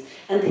Lebanese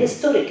and the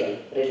historical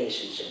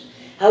relationship?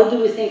 How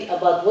do we think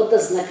about what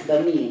does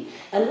Nakba mean?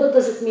 And what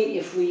does it mean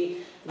if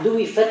do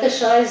we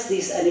fetishize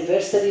these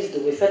anniversaries?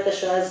 Do we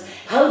fetishize?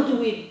 How do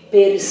we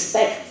pay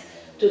respect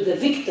to the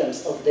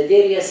victims of the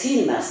Deir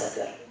Yassin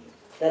massacre?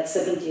 That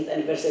 70th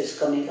anniversary is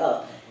coming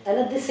up. And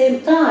at the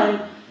same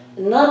time,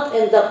 not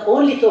end up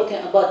only talking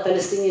about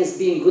Palestinians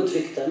being good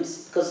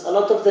victims, because a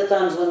lot of the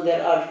times when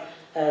there are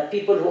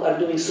people who are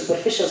doing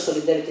superficial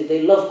solidarity,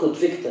 they love good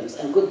victims,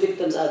 and good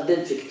victims are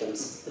dead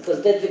victims,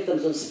 because dead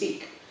victims don't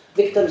speak.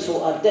 Victims who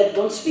are dead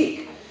don't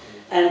speak.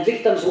 And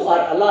victims who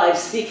are alive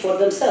speak for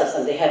themselves,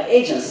 and they have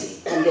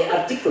agency, and they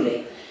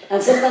articulate.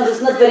 And sometimes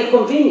it's not very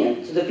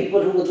convenient to the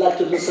people who would like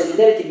to do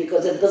solidarity,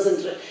 because it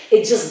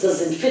just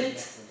doesn't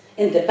fit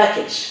in the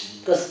package.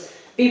 Because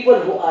people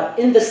who are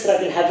in the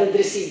struggle haven't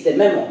received the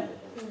memo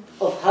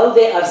of how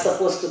they are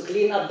supposed to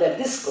clean up their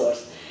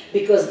discourse,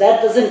 because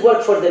that doesn't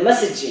work for the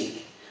messaging,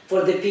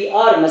 for the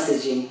PR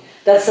messaging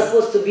that's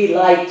supposed to be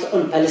light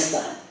on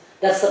Palestine.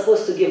 That's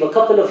supposed to give a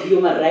couple of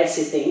human rights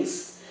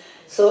things.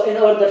 So in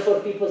order for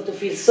people to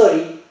feel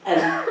sorry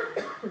and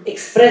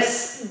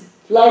express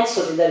light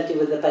solidarity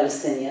with the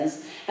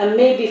Palestinians, and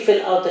maybe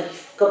fill out a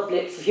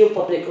few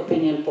public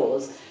opinion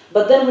polls,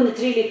 but then when it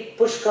really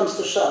push comes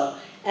to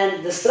shove,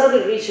 and the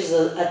struggle reaches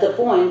at a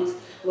point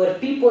where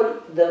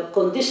the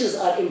conditions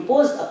are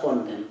imposed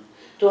upon them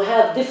to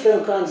have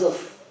different kinds of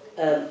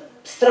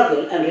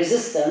struggle and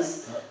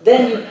resistance,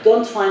 then you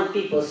don't find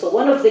people. So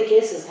one of the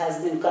cases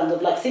has been kind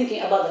of like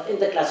thinking about it in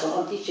the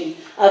classroom.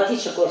 I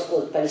teach a course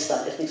called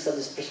Palestine, Ethnic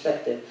Studies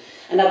Perspective.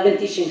 And I've been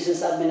teaching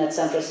since I've been at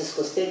San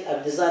Francisco State.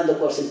 I've designed the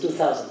course in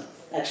 2000.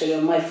 Actually,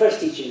 on my first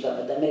teaching job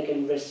at the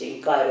American University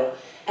in Cairo,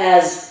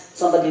 as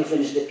somebody who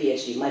finished the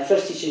PhD. My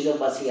first teaching job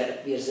was here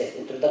at Birzeit,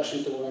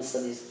 Introduction to Women's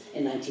Studies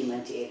in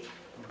 1998,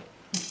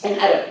 in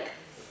Arabic,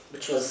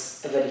 which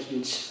was a very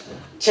huge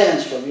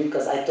challenge for me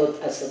because I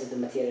studied the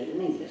material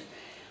in English.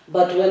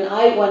 But when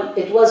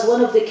it was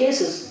one of the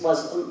cases,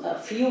 was a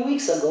few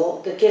weeks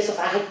ago, the case of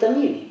Ahad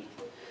Tamimi.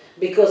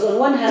 Because on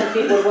one hand,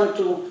 people want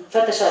to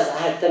fetishize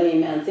Ahad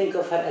Tamimi and think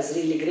of her as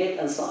really great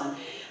and so on.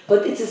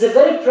 But it is a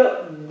very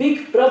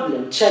big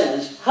problem,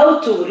 challenge,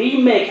 how to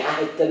remake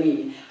Ahad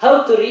Tamimi,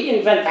 how to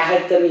reinvent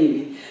Ahad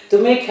Tamimi, to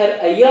make her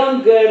a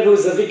young girl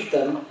who's a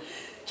victim.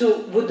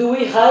 Do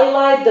we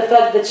highlight the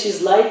fact that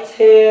she's light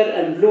hair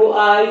and blue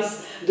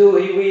eyes? Do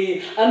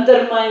we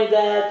undermine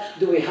that?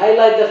 Do we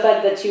highlight the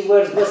fact that she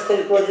wears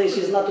Western clothing,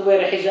 she's not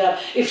wearing a hijab?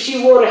 If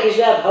she wore a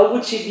hijab, how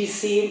would she be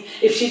seen?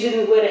 If she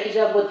didn't wear a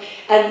hijab,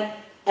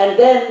 and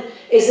then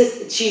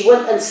she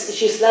went and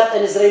she slapped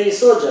an Israeli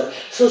soldier.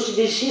 So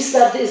did she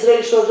slap the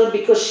Israeli soldier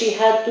because she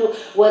had to?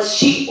 Was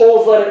she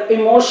over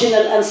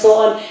emotional and so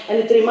on? And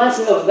it reminds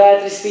me of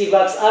Gayatri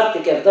Spivak's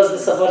article, Does the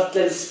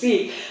Subaltern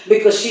Speak?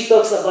 Because she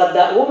talks about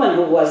that woman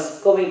who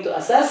was going to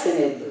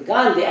assassinate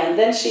Gandhi, and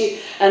then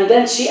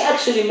she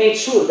actually made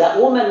sure, that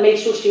woman made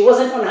sure she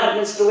wasn't on her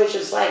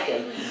menstruation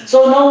cycle.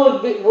 So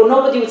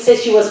nobody would say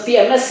she was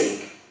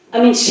PMSing.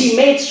 I mean, she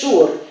made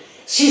sure.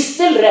 She's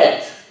still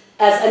read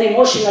as an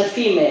emotional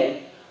female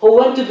who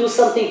went to do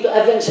something to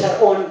avenge her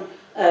own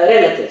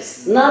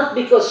relatives, not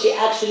because she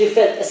actually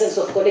felt a sense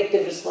of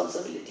collective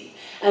responsibility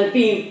and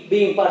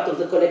being part of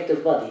the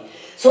collective body.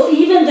 So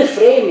even the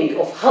framing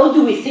of how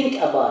do we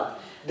think about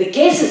the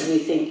cases we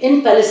think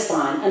in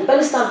Palestine, and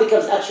Palestine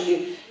becomes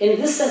actually,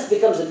 in this sense,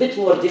 becomes a bit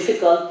more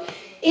difficult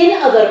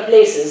in other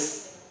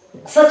places,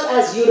 such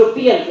as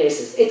European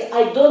places.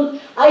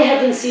 I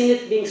haven't seen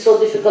it being so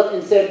difficult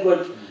in third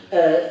world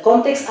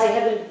context. I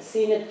haven't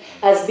seen it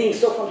as being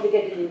so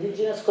complicated in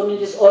indigenous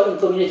communities or in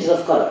communities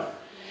of color.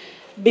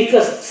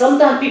 Because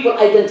sometimes people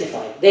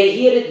identify, they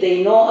hear it,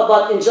 they know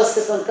about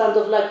injustice and kind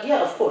of like,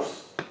 yeah, of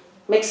course,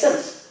 makes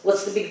sense.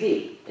 What's the big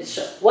deal?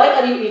 Why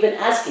are you even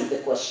asking the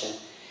question?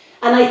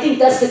 And I think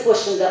that's the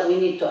question that we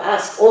need to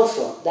ask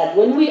also, that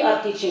when we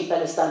are teaching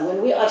Palestine,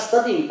 when we are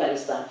studying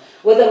Palestine,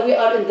 whether we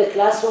are in the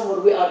classroom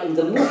or we are in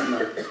the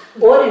movement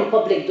or in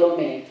public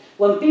domain,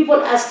 when people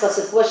ask us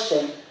a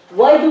question,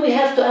 why do we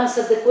have to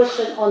answer the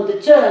question on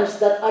the terms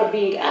that are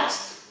being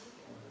asked?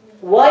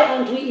 Why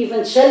aren't we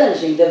even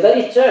challenging the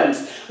very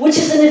terms, which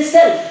is in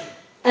itself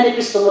an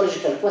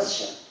epistemological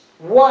question?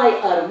 Why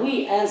are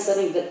we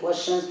answering the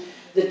questions?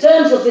 The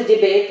terms of the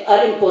debate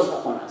are imposed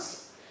upon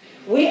us.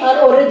 We are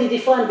already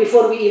defined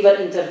before we even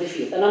enter the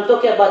field. And I'm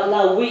talking about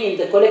now we in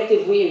the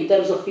collective, we in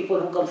terms of people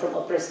who come from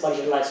oppressed,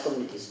 marginalized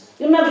communities.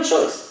 You don't have a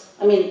choice.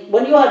 I mean,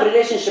 when you have a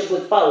relationship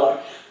with power,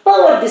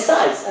 Power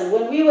decides. And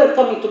when we were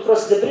coming to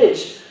cross the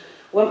bridge,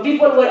 when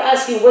people were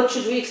asking what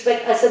should we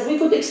expect, I said we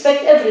could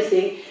expect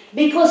everything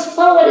because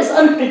power is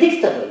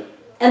unpredictable.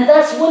 And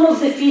that's one of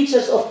the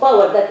features of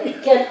power, that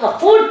it can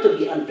afford to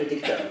be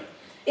unpredictable.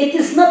 It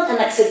is not an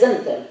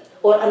accidental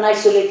or an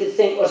isolated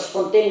thing or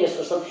spontaneous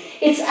or something.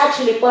 It's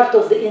actually part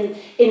of the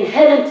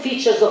inherent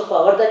features of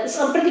power that is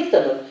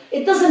unpredictable.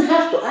 It doesn't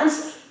have to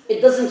answer. It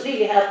doesn't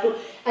really have to.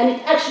 And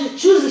it actually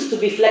chooses to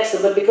be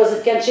flexible because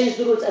it can change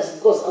the rules as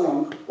it goes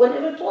along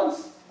whenever it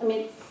wants. I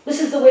mean,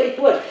 this is the way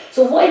it works.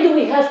 So why do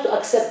we have to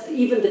accept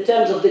even the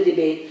terms of the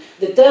debate,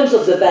 the terms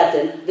of the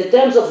battle, the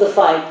terms of the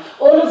fight?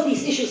 All of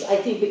these issues, I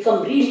think,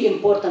 become really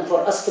important for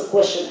us to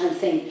question and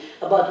think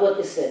about what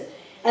is said.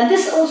 And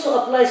this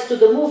also applies to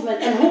the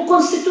movement and who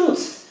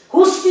constitutes,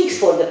 who speaks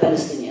for the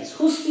Palestinians,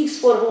 who speaks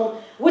for whom,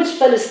 which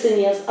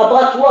Palestinians,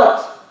 about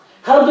what,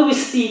 how do we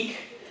speak,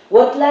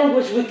 what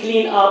language we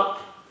clean up,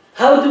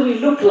 how do we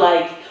look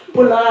like,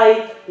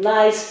 polite,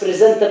 nice,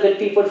 presentable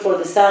people for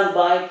the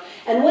soundbite,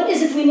 and when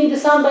is it we need the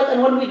soundbite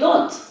and when we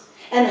don't?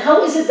 And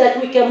how is it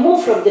that we can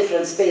move from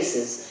different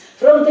spaces,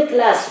 from the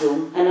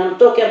classroom, and I'm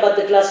talking about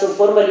the classroom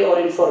formally or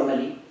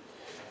informally,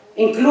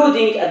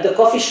 including at the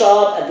coffee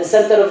shop, at the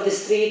center of the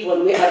street,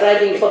 when we are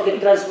riding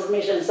public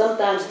transportation,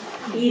 sometimes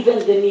even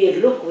the mere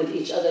look with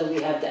each other,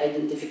 we have the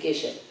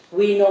identification.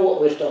 We know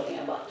what we're talking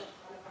about.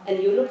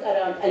 And you look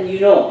around and you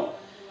know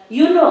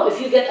if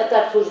you get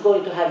attacked, who's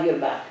going to have your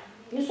back.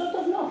 You sort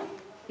of know.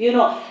 You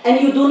know,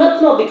 and you do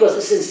not know because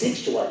it's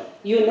instinctual.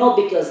 You know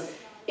because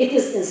it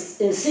is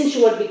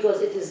instinctual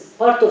because it is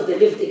part of the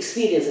lived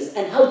experiences.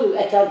 And how do you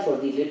account for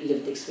the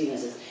lived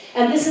experiences?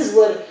 And this is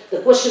where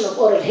the question of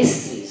oral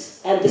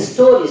histories and the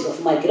stories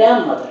of my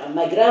grandmother and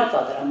my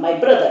grandfather and my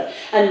brother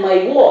and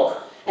my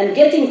walk and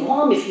getting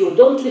home if you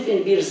don't live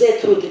in Birzeit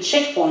through the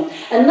checkpoint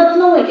and not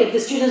knowing if the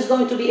student is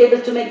going to be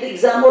able to make the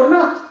exam or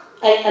not.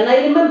 And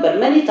I remember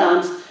many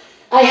times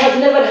I have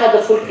never had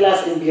a full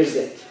class in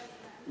Birzeit.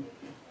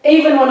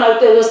 Even when I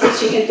was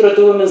teaching Intro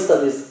to Women's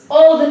Studies,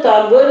 all the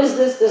time, where is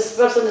this? This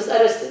person is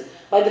arrested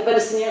by the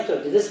Palestinian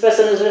Authority. This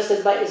person is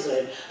arrested by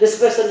Israel. This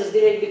person is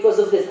delayed because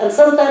of this. And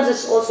sometimes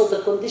it's also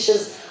the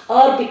conditions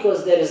are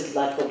because there is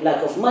lack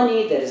of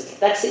money,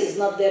 taxi is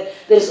not there.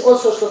 There's all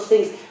sorts of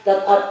things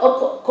that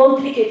are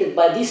complicated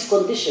by these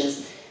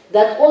conditions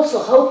that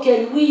also how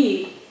can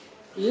we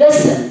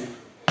lessen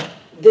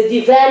the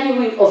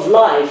devaluing of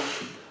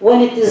life when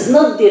it is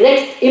not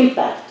direct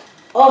impact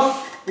of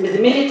the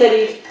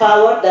military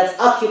power that's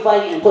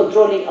occupying and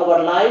controlling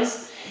our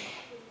lives,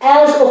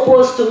 as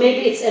opposed to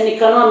maybe it's an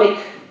economic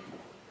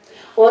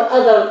or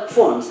other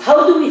forms.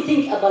 How do we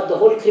think about the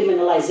whole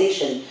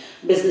criminalization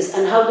business,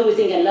 and how do we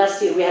think, and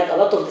last year we had a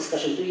lot of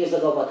discussion 2 years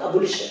ago about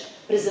abolition,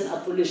 prison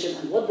abolition,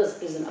 and what does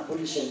prison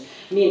abolition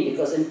mean?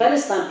 Because in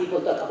Palestine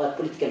people talk about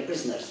political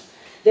prisoners.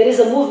 There is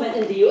a movement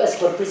in the US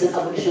for prison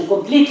abolition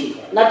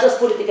completely, not just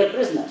political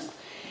prisoners.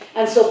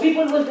 And so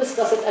people will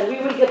discuss it, and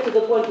we will get to the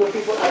point where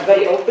people are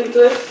very open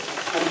to it,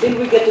 and then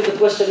we get to the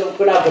question of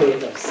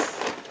collaborators.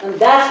 And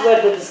that's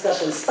where the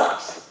discussion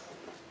stops.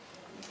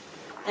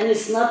 And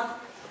it's not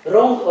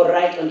wrong or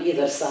right on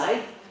either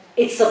side.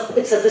 It's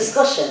a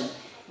discussion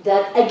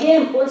that,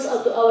 again, points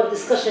out to our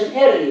discussion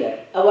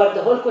earlier about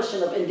the whole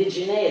question of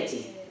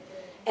indigeneity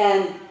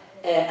and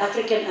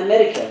African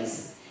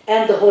Americans,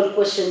 and the whole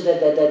question,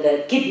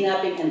 the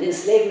kidnapping and the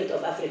enslavement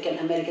of African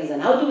Americans,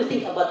 and how do we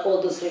think about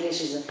all those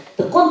relations?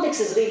 The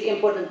context is really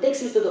important. It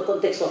takes me to the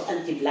context of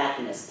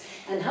anti-blackness.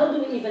 And how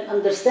do we even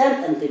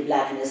understand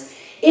anti-blackness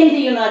in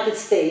the United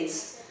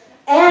States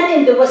and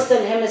in the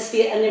Western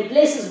Hemisphere and in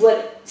places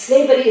where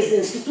slavery is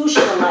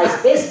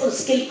institutionalized based on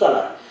skin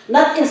color,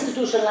 not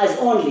institutionalized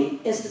only,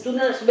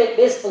 institutionalized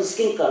based on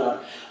skin color,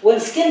 when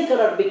skin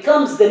color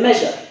becomes the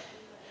measure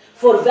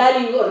for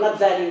valuing or not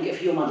valuing of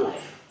human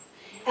life.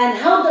 And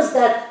how does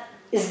that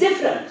is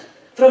different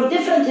from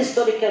different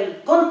historical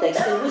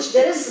contexts in which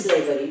there is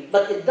slavery,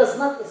 but it's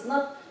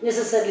not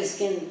necessarily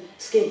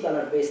skin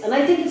color based. And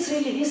I think it's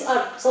really, these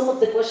are some of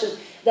the questions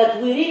that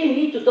we really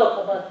need to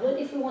talk about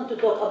if we want to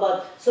talk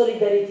about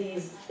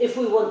solidarities, if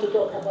we want to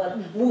talk about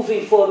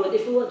moving forward,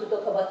 if we want to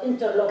talk about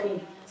interlocking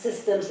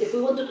systems,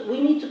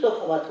 we need to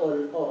talk about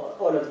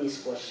all of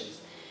these questions.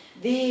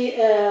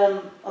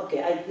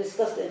 Okay, I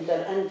discussed the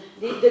and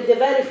the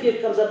value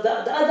fear comes up.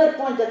 The other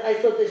point that I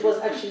thought this was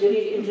actually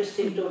really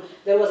interesting too,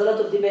 there was a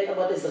lot of debate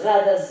about is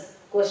Ghada's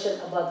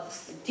question about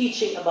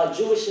teaching about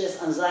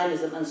Jewishness and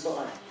Zionism and so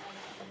on.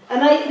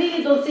 And I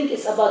really don't think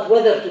it's about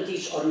whether to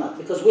teach or not,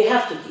 because we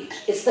have to teach.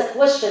 It's the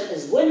question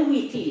is when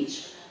we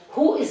teach,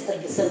 who is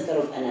at the center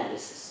of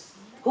analysis?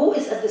 Who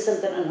is at the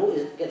center and who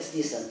gets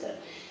decentered?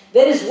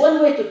 There is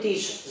one way to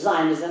teach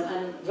Zionism,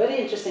 and very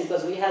interesting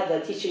because we had the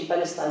Teaching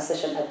Palestine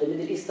session at the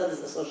Middle East Studies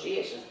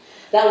Association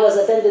that was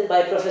attended by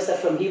a professor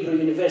from Hebrew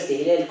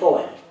University, Hillel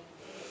Cohen.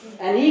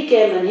 And he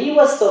came and he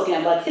was talking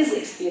about his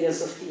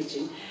experience of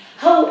teaching,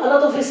 how a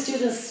lot of his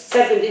students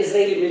serve in the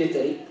Israeli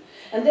military,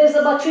 and there's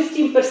about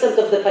 15%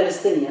 of the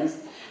Palestinians,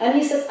 and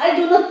he said, I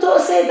do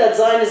not say that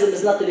Zionism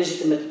is not a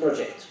legitimate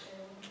project.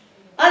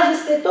 I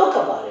just talk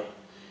about it.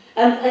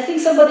 And I think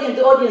somebody in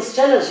the audience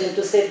challenged him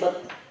to say,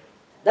 but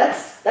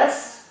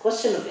that's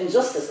question of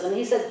injustice. And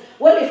he said,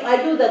 well, if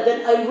I do that,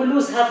 then I will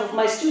lose half of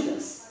my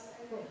students.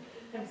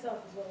 Himself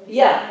as well.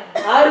 Yeah,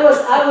 I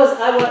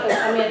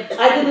mean,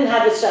 I didn't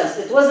have a chance.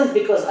 It wasn't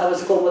because I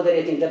was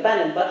co-moderating the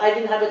panel, but I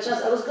didn't have a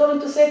chance. I was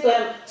going to say to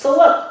him, so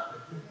what?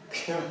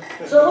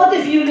 So what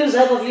if you lose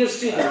half of your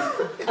students?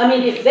 I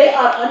mean, if they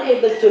are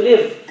unable to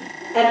live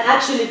and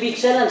actually be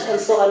challenged and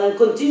so on and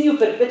continue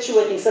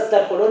perpetuating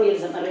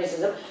settler-colonialism and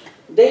racism,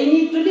 they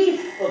need to leave.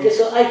 Okay,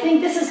 so I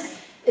think this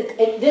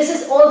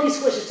is all these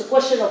questions, the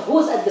question of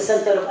who's at the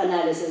center of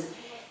analysis,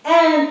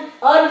 and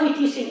are we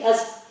teaching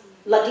as,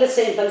 like let's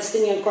say in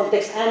Palestinian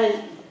context and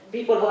in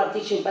people who are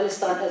teaching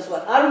Palestine as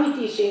well, are we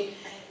teaching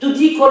to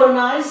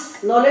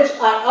decolonize knowledge,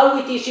 or are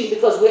we teaching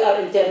because we are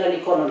internally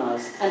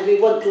colonized and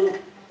we want to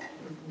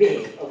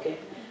behave, okay?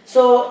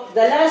 So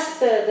the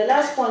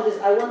last point is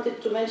I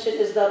wanted to mention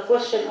is the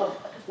question of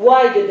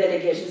why the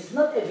delegations. It's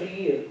not every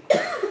year.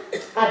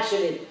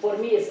 Actually, for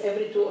me it's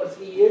every 2 or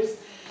 3 years,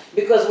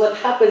 because what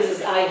happens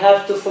is I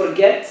have to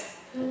forget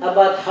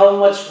about how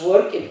much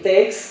work it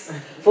takes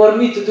for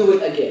me to do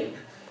it again.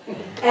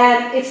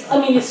 And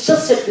it's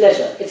just a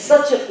pleasure. It's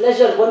such a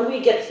pleasure when we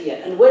get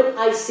here and when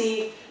I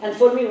see, and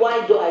for me,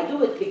 why do I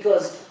do it?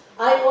 Because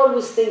I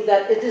always think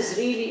that it is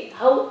really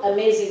how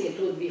amazing it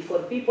would be for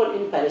people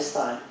in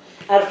Palestine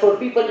and for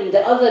people in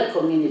the other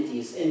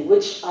communities in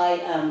which I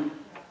am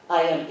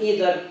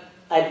either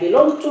I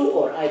belong to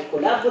or I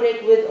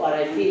collaborate with or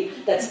I feel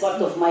that's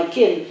part of my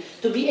kin,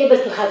 to be able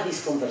to have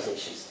these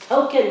conversations.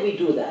 How can we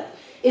do that?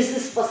 Is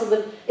this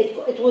possible?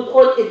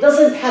 It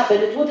doesn't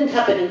happen. It wouldn't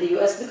happen in the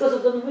US because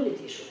of the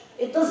mobility issue.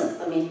 It doesn't.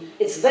 I mean,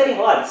 it's very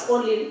hard. It's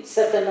only a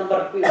certain number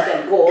of people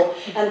can go,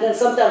 and then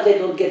sometimes they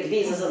don't get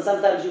visas, and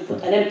sometimes you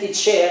put an empty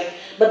chair.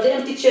 But the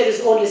empty chair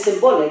is only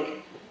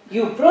symbolic.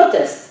 You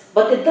protest,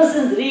 but it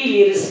doesn't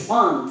really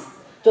respond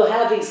to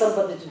having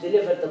somebody to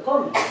deliver the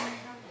comment.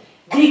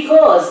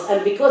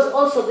 Because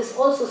also this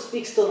also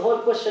speaks to the whole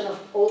question of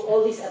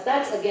all these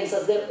attacks against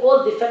us. They're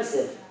all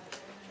defensive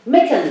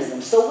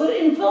mechanisms. So we're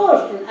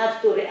involved in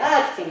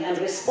reacting and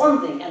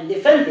responding and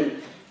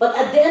defending. But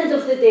at the end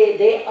of the day,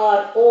 they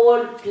are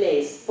all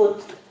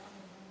put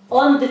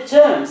on the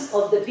terms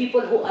of the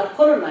people who are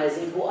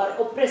colonizing, who are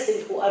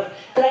oppressing, who are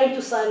trying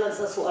to silence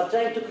us, who are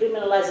trying to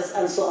criminalize us,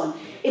 and so on.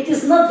 It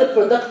is not the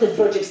productive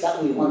projects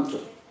that we want to.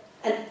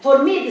 And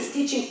for me, this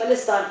teaching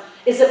Palestine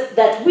is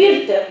that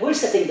we're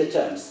setting the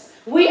terms.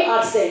 We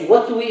are saying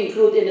what do we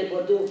include in it,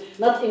 what do we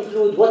not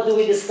include, what do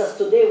we discuss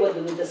today, what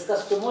do we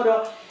discuss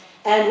tomorrow.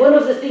 And one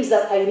of the things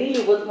that I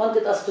really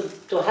wanted us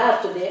to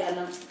have today,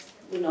 and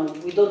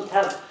we don't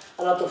have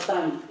a lot of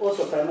time,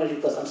 also primarily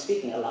because I'm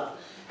speaking a lot,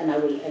 and I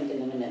will end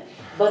in a minute.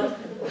 But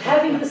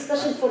having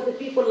discussion for the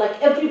people,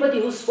 like everybody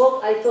who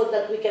spoke, I thought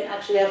that we can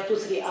actually have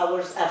 2-3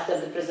 hours after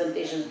the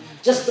presentation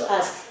just to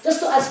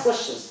ask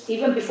questions,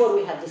 even before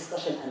we have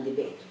discussion and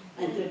debate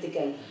and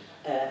critical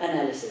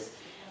analysis.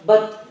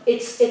 But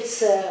this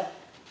is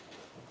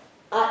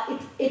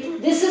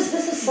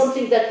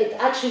something that it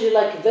actually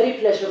like very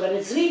pleasurable, and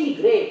it's really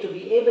great to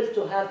be able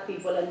to have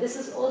people, and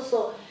it's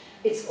also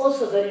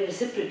very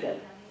reciprocal.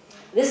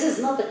 This is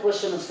not a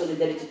question of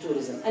solidarity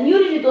tourism, and you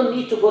really don't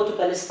need to go to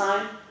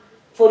Palestine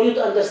for you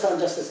to understand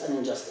justice and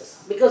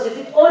injustice, because if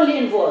it only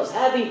involves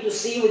having to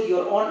see with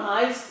your own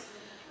eyes,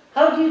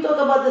 how do you talk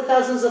about the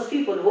thousands of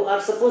people who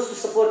are supposed to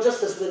support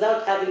justice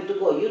without having to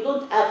go? You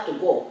don't have to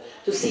go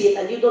to see it,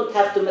 and you don't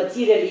have to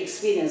materially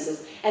experience it,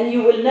 and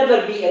you will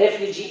never be a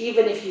refugee,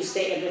 even if you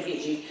stay in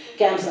refugee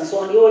camps and so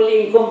on. You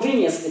only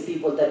inconvenience the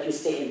people that you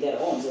stay in their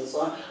homes and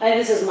so on. And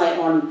this is my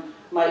own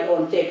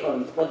take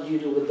on what do you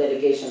do with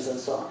delegations and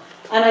so on.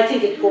 And I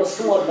think it goes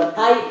more, but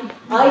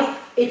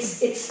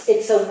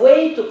it's a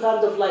way to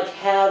kind of like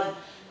have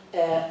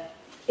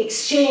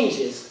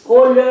exchanges,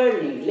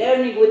 co-learning,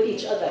 learning with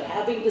each other,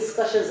 having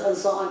discussions and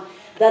so on,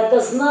 that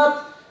does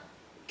not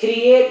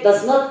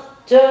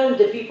turn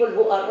the people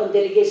who are on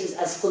delegations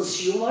as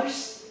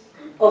consumers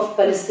of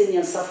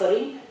Palestinian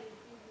suffering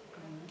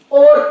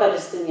or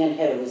Palestinian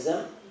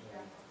heroism,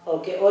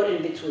 okay, or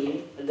in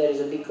between. There is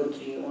a big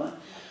continuum.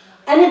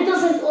 And it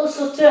doesn't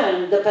also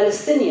turn the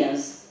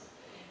Palestinians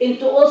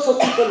into also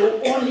people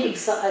who only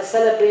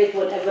celebrate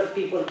whenever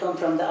people come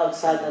from the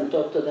outside and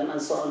talk to them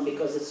and so on,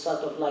 because it's sort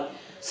of like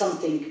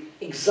something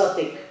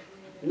exotic,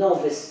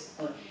 novice.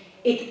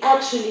 It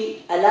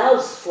actually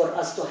allows for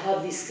us to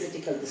have these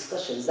critical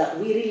discussions that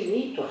we really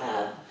need to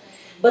have.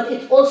 But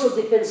it also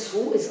depends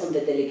who is on the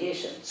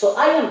delegation. So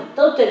I am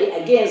totally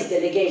against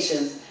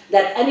delegations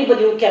that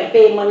anybody who can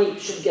pay money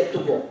should get to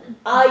go.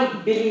 I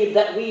believe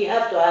that we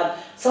have to have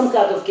some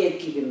kind of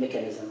gatekeeping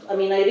mechanism. I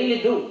mean, I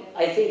really do.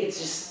 I think it's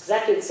just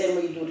exactly the same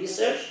way you do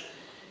research.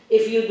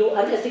 If you do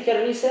unethical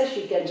research,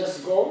 you can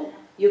just go.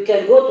 You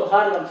can go to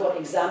Harlem, for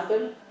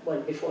example.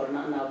 Well, before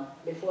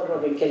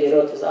Robin Kelley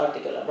wrote his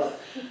article about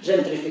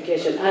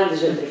gentrification and the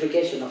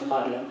gentrification of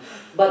Harlem.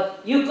 But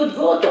you could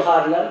go to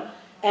Harlem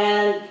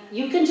And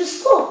you can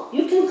just go.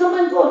 You can come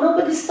and go.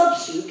 Nobody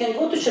stops you. You can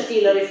go to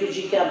Shatila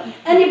refugee camp.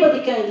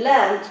 Anybody can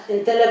land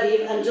in Tel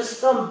Aviv and just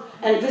come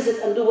and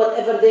visit and do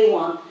whatever they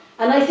want.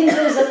 And I think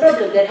there is a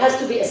problem. There has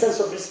to be a sense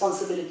of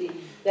responsibility.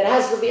 There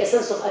has to be a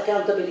sense of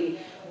accountability,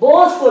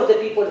 both for the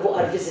people who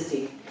are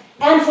visiting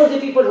and for the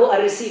people who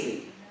are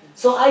receiving.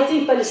 So I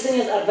think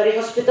Palestinians are very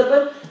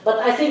hospitable, but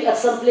I think at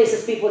some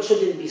places people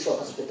shouldn't be so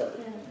hospitable.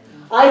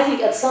 I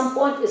think at some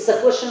point it's a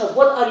question of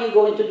what are you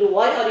going to do?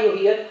 Why are you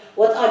here?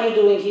 What are you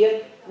doing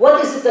here?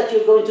 What is it that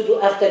you're going to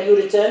do after you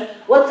return?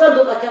 What kind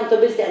of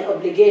accountability and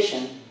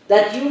obligation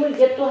that you will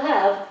get to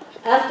have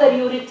after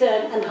you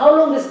return, and how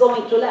long is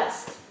going to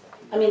last?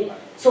 I mean,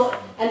 so,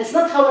 and it's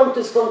not how long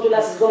it's going to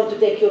last, it's going to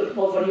take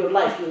over your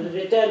life. You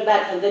return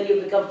back and then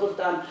you become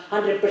full-time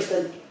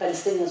 100%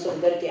 Palestinian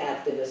solidarity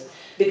activist.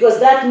 Because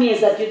that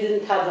means that you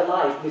didn't have a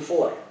life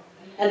before.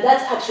 And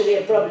that's actually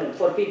a problem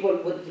for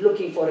people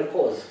looking for a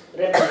cause,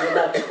 rebels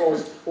without a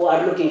cause who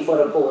are looking for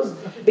a cause.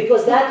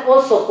 Because that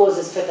also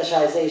causes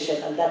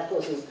fetishization, and that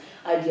causes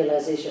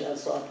idealization and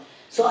so on.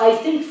 So I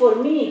think for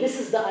me, this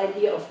is the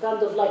idea of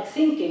kind of like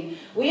thinking.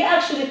 We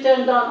actually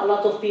turned down a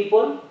lot of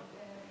people,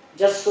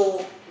 just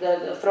so,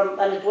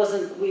 and it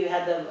wasn't, we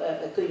had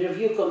a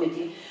review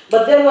committee,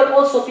 but there were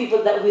also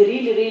people that we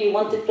really, really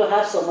wanted to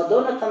have. So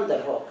Madonna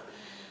Thunderhawk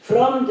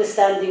from the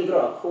Standing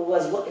Rock, who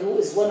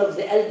is one of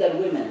the elder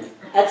women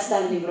at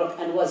Standing Rock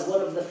and was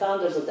one of the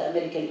founders of the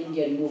American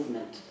Indian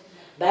movement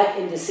back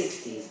in the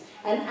 60s,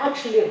 and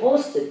actually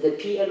hosted the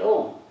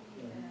PLO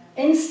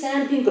in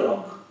Standing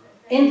Rock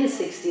in the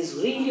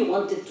 60s, really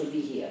wanted to be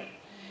here.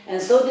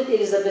 And so did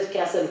Elizabeth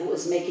Castle, who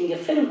is making a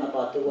film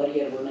about the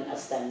warrior women at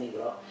Standing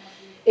Rock.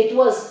 It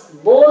was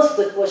both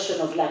the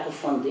question of lack of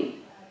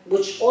funding,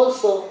 which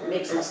also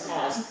makes us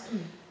ask,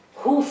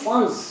 who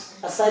funds,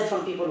 aside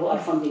from people who are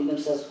funding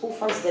themselves, who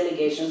funds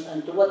delegations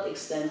and to what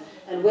extent,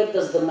 and where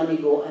does the money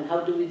go, and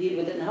how do we deal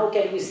with it, and how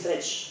can we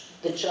stretch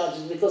the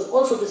charges? Because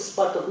also this is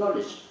part of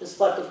knowledge, this is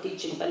part of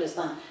teaching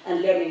Palestine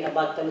and learning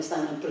about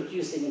Palestine and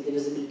producing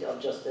indivisibility of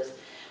justice.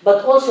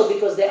 But also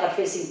because they are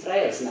facing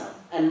trials now.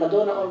 And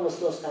Madonna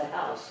almost lost her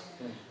house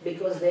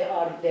because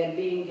they're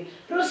being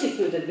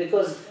prosecuted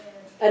because,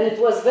 and it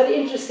was very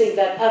interesting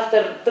that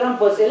after Trump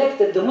was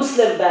elected, the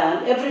Muslim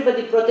ban,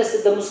 everybody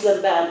protested the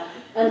Muslim ban,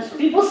 and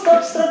people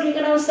stopped struggling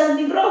around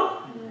Standing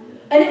Rock.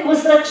 And it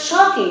was like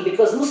shocking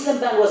because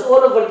Muslim ban was all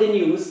over the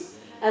news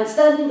and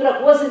Standing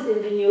Rock wasn't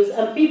in the news,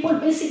 and people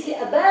basically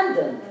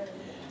abandoned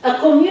a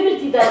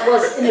community that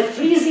was in a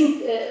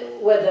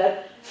freezing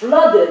weather,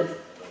 flooded.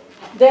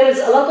 There is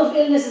a lot of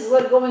illnesses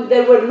were going,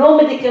 there were no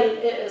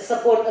medical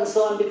support and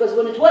so on, because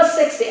when it was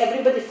sexy,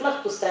 everybody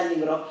flocked to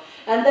Standing Rock.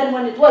 And then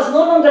when it was no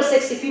longer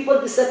sexy, people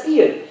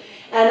disappeared.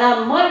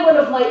 And one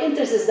of my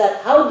interests is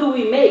that how do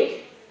we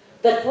make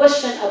the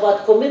question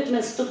about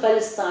commitments to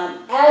Palestine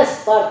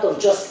as part of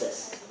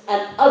justice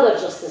and other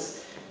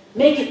justice,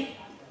 make it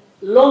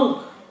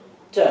long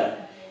term.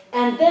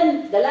 And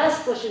then the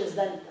last question is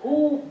then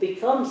who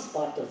becomes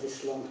part of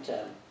this long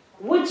term?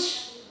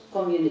 Which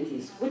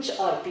communities, which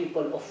are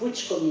people of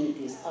which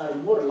communities are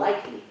more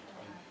likely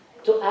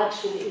to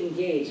actually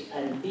engage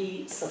and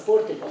be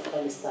supportive of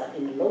Palestine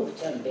in a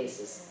long-term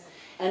basis,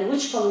 and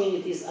which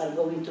communities are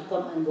going to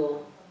come and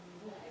go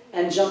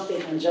and jump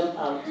in and jump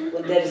out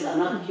when there is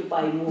an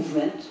Occupy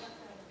movement,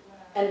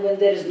 and when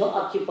there is no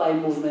Occupy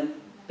movement,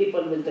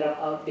 people will drop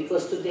out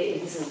because today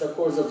this is the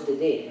cause of the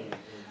day.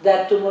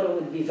 That tomorrow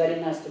would be very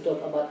nice to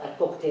talk about at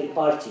cocktail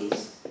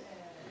parties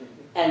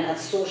and at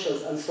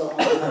socials and so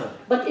on.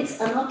 But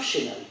it's an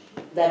optional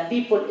that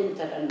people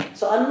enter. And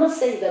so I'm not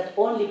saying that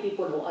only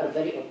people who are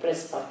very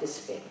oppressed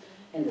participate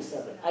in the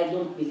struggle. I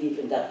don't believe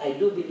in that. I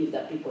do believe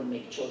that people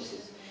make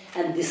choices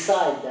and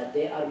decide that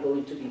they are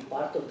going to be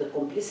part of the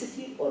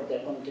complicity or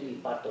they're going to be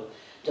part of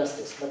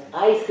justice. But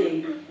I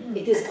think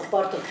it is a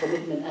part of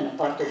commitment and a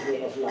part of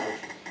way of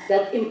life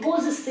that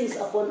imposes things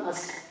upon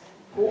us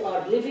who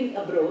are living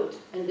abroad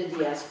in the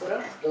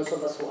diaspora, those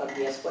of us who are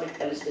diasporic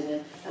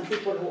Palestinians, and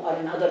people who are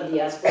in other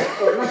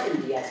diasporas or not in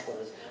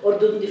diasporas, or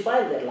don't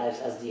define their lives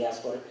as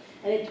diaspora.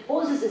 And it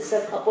poses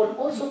itself upon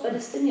also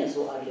Palestinians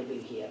who are living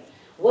here.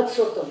 What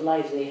sort of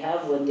life they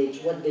have, what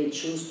they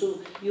choose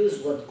to use,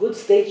 what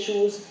goods they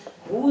choose,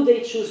 who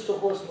they choose to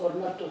host or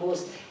not to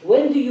host.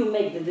 When do you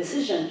make the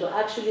decision to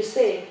actually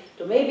say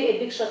to maybe a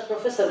big shot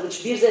professor,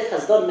 which Birzeit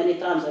has done many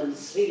times and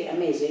it's really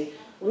amazing,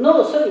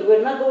 no, sorry,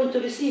 we're not going to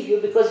receive you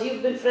because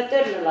you've been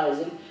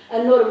fraternalizing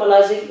and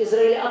normalizing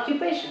Israeli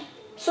occupation.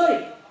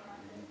 Sorry.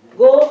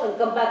 Go and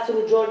come back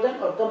through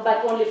Jordan or come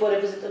back only for a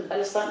visit in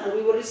Palestine and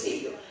we will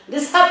receive you.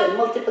 This happened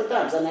multiple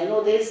times and I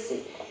know the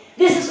history.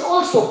 This is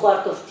also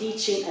part of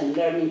teaching and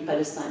learning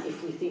Palestine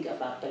if we think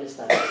about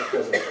Palestine as a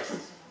cause of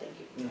justice. Thank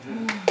you.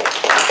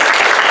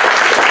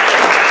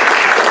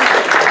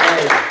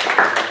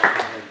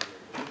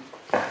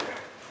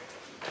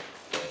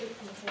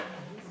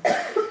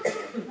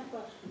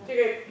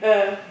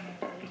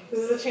 This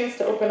is a chance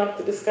to open up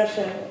the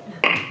discussion.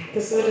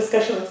 This is a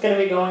discussion that's going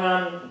to be going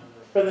on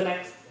for the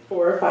next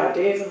 4 or 5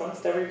 days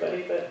amongst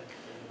everybody, but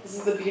This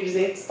is the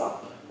Birzeit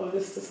stop of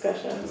this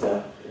discussion,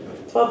 so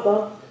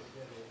tfaddal.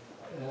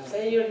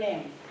 Say your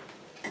name.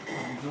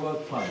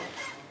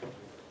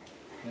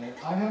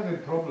 I have a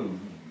problem,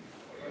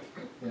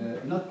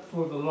 not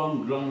for the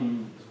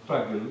long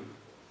struggle,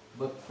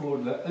 but for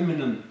the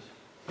imminent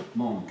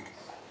moments.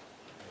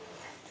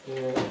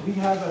 We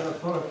have an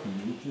authority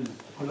which is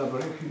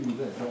collaboration with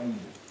the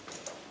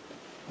Israelis,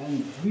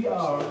 and we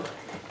are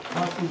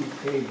passing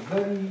a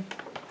very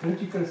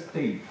critical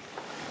stage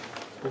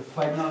of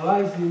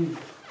finalizing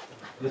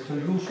the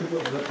solution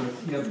of the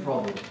Palestinian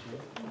problem,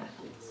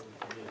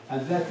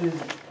 and that is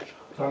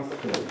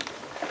transfer.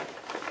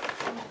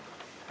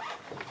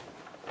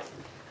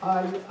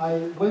 I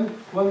went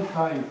one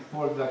time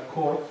for the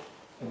court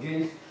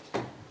against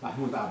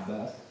Mahmoud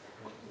Abbas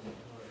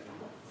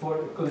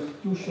for a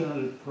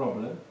constitutional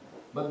problem,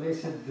 but they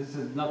said this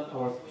is not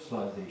our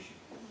specialization.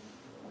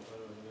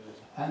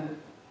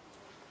 And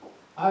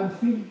I'm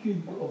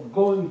thinking of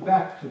going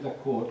back to the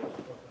court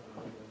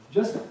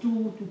just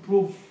to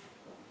prove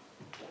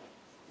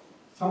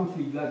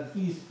something, that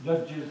these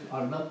judges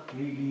are not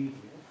really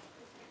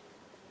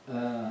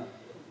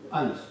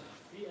honest.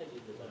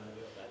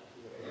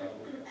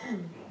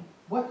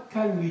 What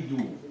can we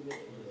do?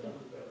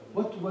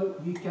 What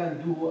we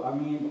can do, I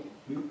mean,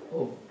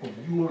 of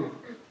your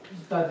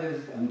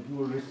studies and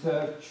your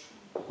research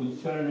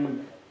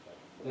concerning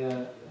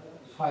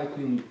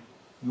fighting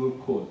your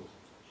cause.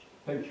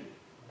 Thank you.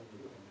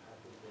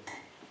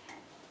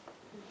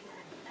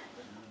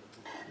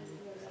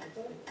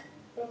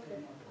 Okay.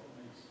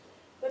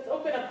 Let's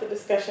open up the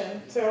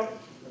discussion. So,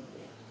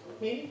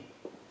 me?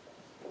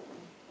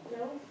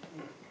 No?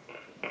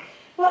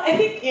 Well, I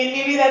think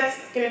maybe that's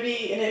going to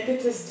be an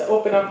impetus to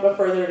open up a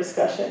further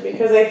discussion,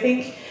 because I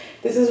think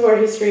this is where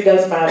history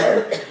does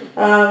matter.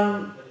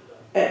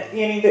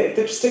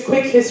 Just a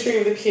quick history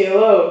of the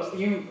PLO,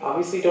 you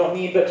obviously don't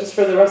need, but just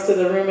for the rest of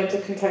the room and to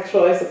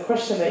contextualize the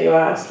question that you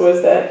asked,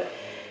 was that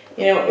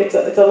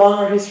it's a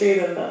longer history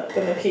than the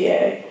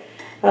PA,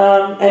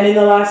 and in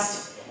the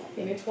last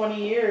 20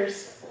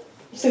 years.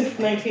 Since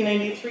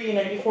 1993,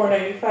 94,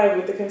 95,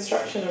 with the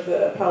construction of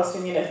the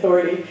Palestinian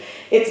Authority,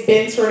 it's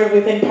been sort of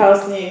within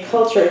Palestinian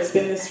culture, it's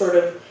been this sort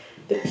of,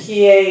 the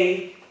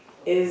PA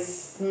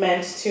is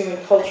meant to, in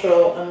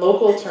cultural and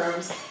local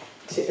terms,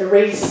 to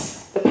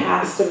erase the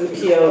past of the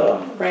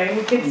PLO, right? And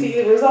we can see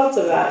the results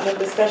of that in the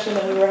discussion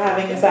that we were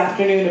having this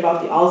afternoon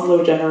about the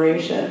Oslo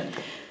generation,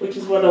 which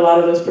is what a lot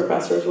of those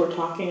professors were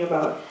talking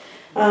about.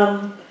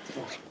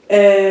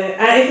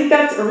 I think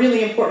that's a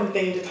really important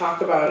thing to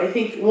talk about. I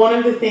think one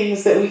of the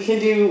things that we can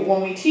do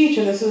when we teach,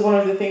 and this is one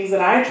of the things that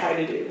I try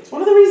to do, it's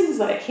one of the reasons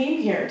that I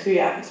came here, to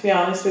be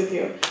honest with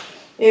you,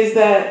 is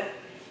that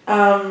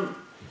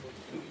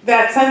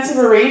that sense of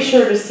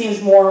erasure just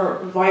seems more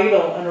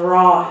vital and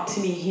raw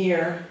to me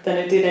here than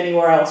it did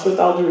anywhere else, with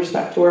all due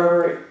respect to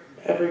wherever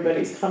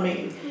everybody's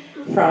coming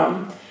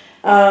from.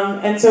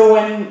 And so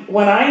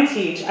when I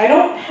teach, I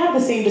don't have the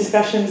same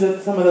discussions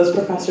that some of those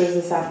professors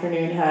this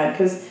afternoon had,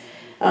 because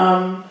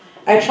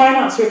I try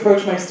not to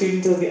approach my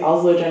students as the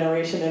Oslo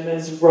generation and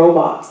as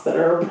robots that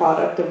are a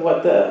product of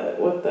what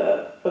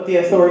the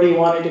authority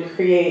wanted to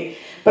create.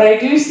 But I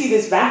do see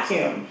this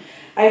vacuum.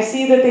 I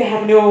see that they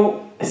have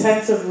no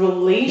sense of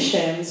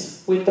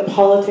relations with the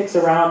politics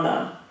around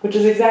them, which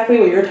is exactly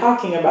what you're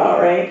talking about,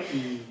 right?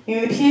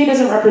 The PA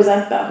doesn't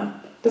represent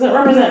them. It doesn't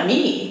represent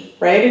me,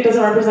 right? It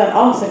doesn't represent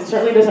us, and it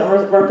certainly doesn't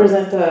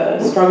represent a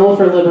struggle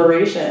for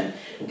liberation.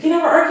 We can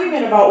have an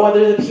argument about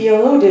whether the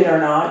PLO did or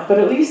not, but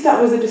at least that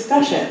was a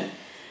discussion.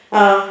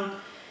 And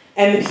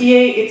the PA,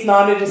 it's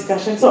not a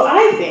discussion. So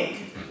I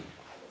think,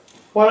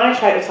 when I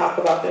try to talk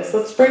about this,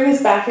 let's bring this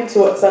back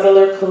into what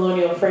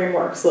settler-colonial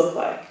frameworks look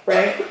like,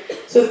 right?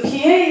 So the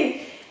PA,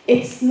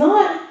 it's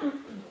not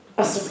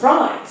a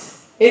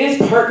surprise. It is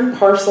part and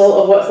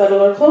parcel of what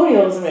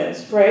settler-colonialism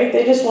is, right?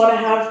 They just want to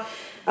have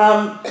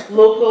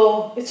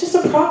local, it's just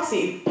a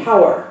proxy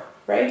power.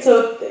 Right?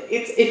 So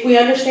if we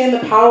understand the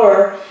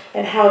power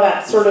and how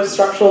that sort of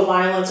structural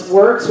violence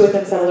works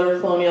within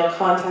settler-colonial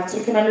context,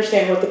 we can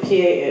understand what the PA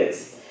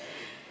is.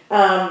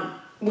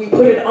 We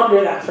put it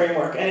under that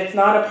framework, and it's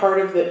not a part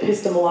of the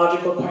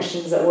epistemological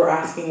questions that we're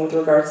asking with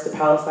regards to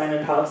Palestine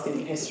and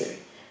Palestinian history,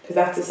 because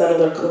that's a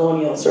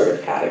settler-colonial sort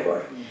of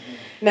category.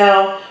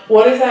 Now,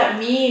 what does that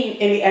mean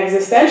in the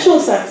existential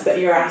sense that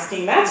you're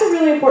asking? That's a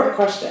really important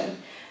question.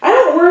 I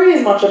don't worry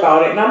as much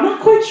about it, and I'm not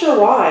quite sure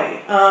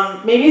why.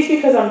 Maybe it's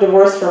because I'm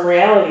divorced from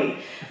reality,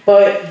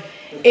 but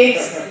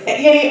it's,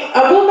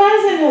 Abu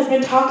Mazen has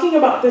been talking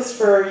about this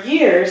for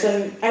years,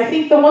 and I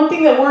think the one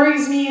thing that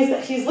worries me is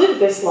that he's lived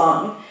this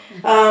long.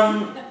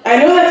 I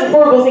know that's a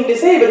horrible thing to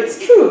say, but it's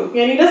true.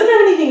 He doesn't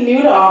have anything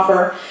new to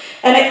offer,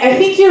 and I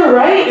think you're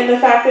right in the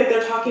fact that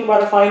they're talking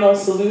about a final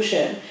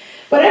solution.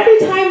 But every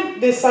time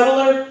a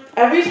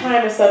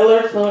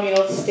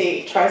settler-colonial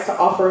state tries to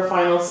offer a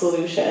final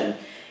solution,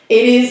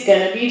 it is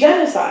going to be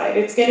genocide.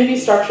 It's going to be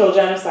structural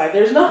genocide.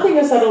 There's nothing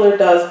a settler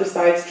does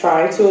besides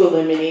try to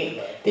eliminate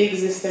the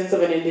existence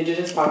of an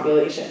indigenous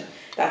population.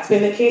 That's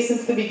been the case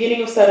since the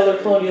beginning of settler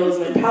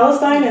colonialism in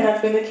Palestine, and that's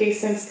been the case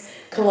since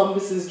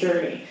Columbus's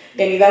journey.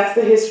 Yani that's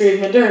the history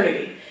of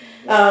modernity.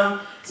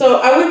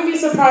 So I wouldn't be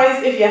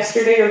surprised if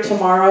yesterday or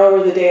tomorrow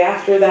or the day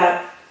after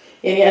that,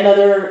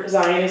 another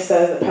Zionist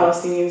says that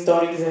Palestinians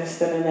don't exist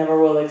and they never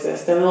will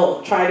exist. And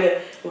they'll try to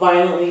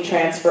violently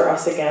transfer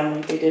us again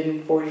like they did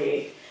in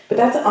 48. But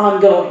that's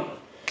ongoing.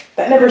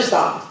 That never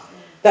stopped.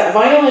 That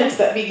violence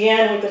that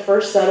began with the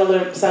first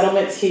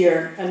settlements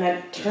here and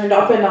that turned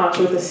up a notch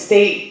with the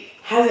state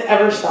hasn't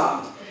ever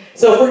stopped.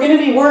 So if we're going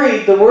to be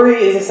worried, the worry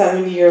is a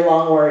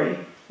 70-year-long worry.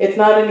 It's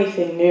not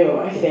anything new,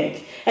 I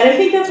think. And I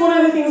think that's one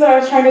of the things that I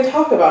was trying to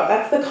talk about.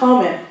 That's the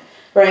comment,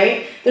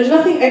 right? There's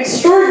nothing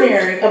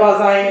extraordinary about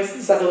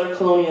Zionist settler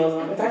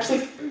colonialism. It's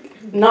actually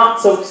not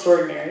so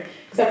extraordinary,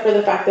 except for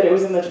the fact that it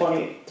was in the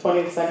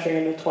 20th century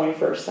and the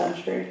 21st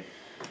century.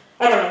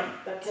 I don't know.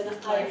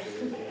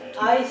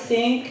 I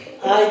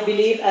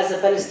believe as a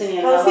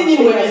Palestinian, as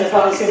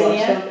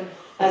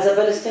a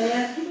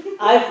Palestinian,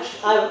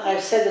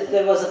 I've said that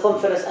there was a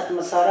conference at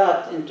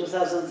Masarat in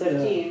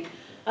 2013.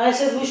 I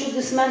said we should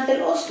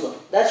dismantle Oslo.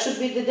 That should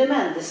be the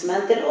demand,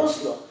 dismantle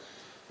Oslo.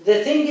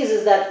 The thing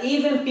is that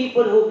even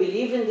people who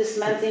believe in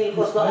dismantling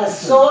Oslo are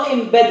so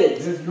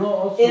embedded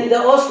in the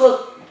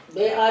Oslo,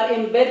 they are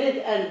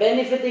embedded and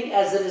benefiting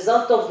as a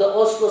result of the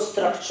Oslo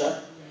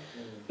structure.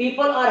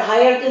 People are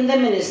hired in the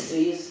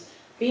ministries.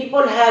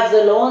 People have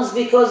the loans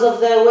because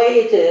of the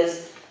way it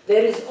is.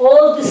 There is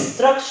all this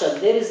structure.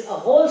 There is a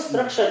whole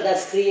structure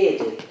that's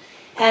created.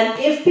 And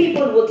if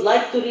people would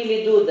like to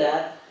really do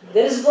that,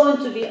 there is going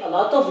to be a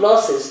lot of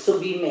losses to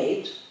be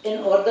made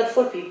in order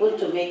for people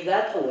to make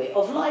that a way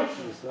of life.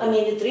 I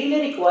mean, it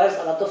really requires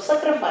a lot of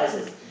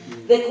sacrifices.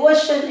 The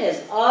question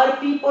is, are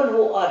people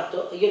who are,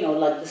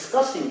 like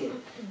discussing it,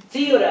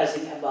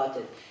 theorizing about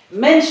it,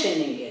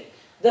 mentioning it,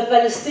 the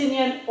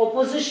Palestinian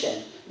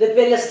opposition, the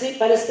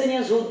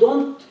Palestinians who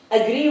don't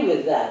agree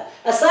with that,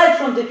 aside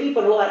from the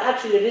people who are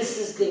actually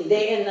resisting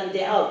day in and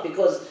day out,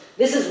 because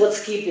this is what's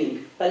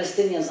keeping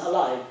Palestinians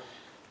alive,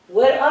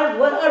 where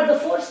are the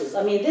forces?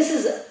 I mean, this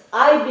is,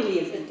 I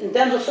believe, in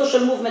terms of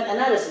social movement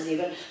analysis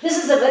even, this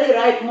is a very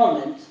right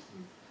moment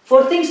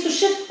for things to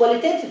shift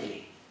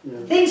qualitatively.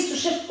 Things to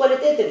shift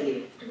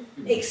qualitatively,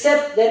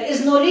 except there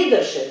is no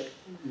leadership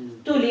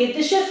to lead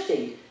the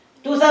shifting.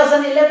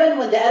 2011,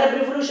 when the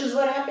Arab revolutions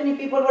were happening,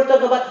 people were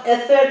talking about a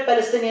third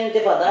Palestinian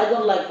intifada. I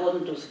don't like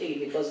 1, 2, 3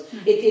 because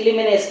it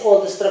eliminates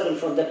all the struggle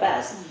from the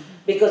past.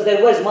 Because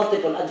there was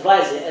multiple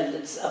advisors and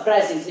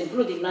uprisings,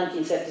 including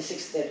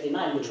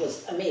 1936-39, which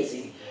was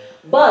amazing.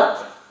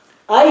 But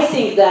I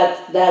think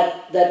that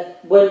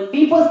when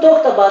people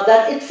talked about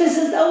that, it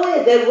fizzled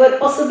away. There were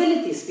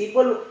possibilities.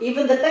 People,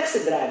 even the taxi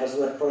drivers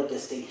were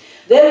protesting.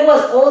 There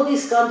was all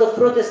these kind of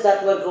protests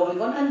that were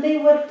going on, and they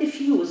were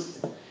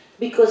diffused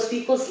because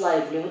people's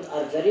livelihood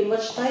are very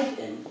much tied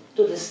in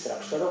to the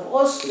structure of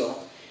Oslo.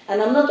 And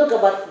I'm not talking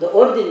about the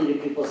ordinary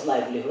people's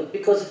livelihood,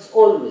 because it's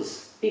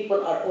always,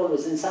 people are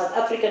always in South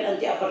African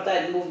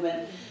anti-apartheid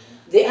movement.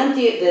 The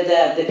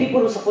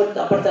people who support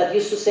the apartheid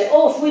used to say,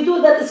 oh, if we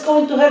do that, it's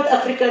going to hurt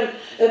African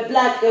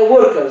black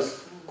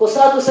workers.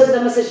 Kosato sent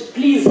the message,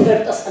 please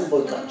hurt us and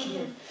boycott.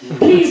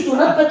 Please do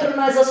not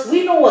patronize us.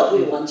 We know what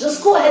we want.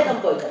 Just go ahead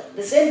and boycott.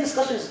 The same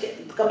discussion is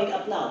coming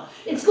up now.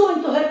 It's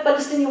going to hurt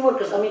Palestinian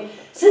workers. I mean,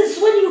 since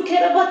when you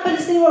care about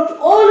Palestinian workers?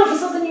 All of a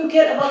sudden you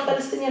care about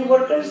Palestinian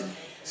workers?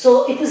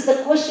 So it is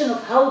the question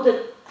of how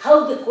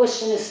the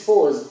question is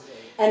posed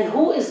and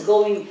who is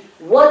going,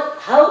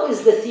 how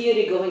is the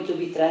theory going to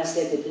be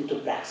translated into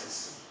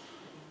praxis?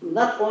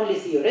 Not only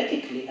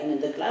theoretically and in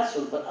the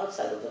classroom, but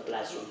outside of the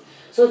classroom.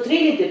 So it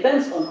really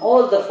depends on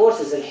all the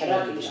forces,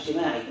 al-hirak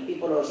al-ijtimai,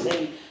 people are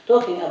saying,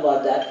 talking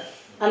about that.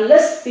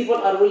 Unless people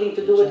are willing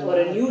to do it or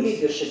a new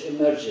leadership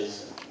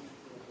emerges,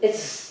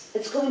 it's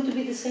going to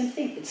be the same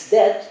thing. It's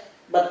dead,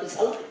 but it's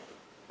alive.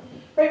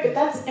 Right, but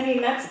that's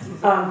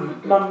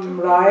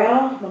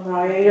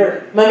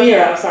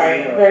Mamira,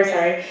 sorry, very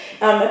sorry.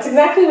 That's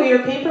exactly what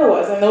your paper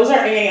was, and those are,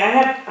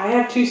 I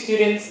have 2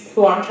 students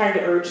who I'm trying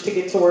to urge to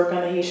get to work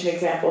on the Haitian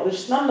example. There's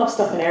just not enough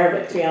stuff in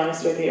Arabic, to be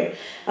honest with you.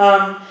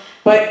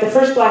 But the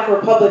First Black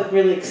Republic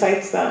really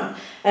excites them.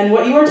 And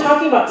what you were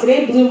talking about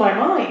today blew my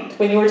mind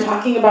when you were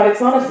talking about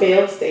it's not a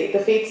failed state.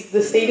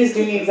 The state is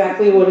doing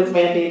exactly what it's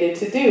mandated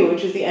to do,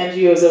 which is the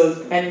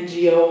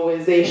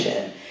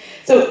NGOization.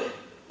 So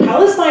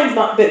Palestine's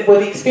not the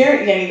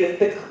experience,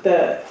 the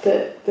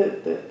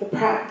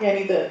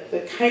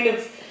kind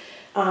of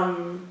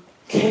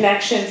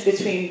connections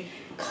between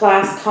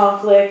class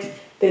conflict,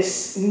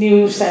 this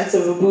new sense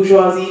of a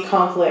bourgeoisie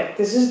conflict.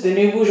 This is the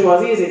new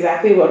bourgeoisie is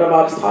exactly what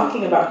Rabab is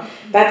talking about.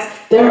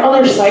 There are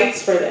other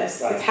sites for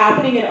this. It's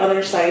happening in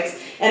other sites,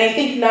 and I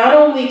think not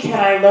only can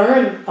I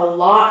learn a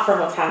lot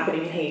from what's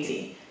happening in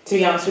Haiti, to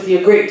be honest with you,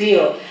 a great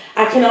deal.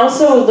 I can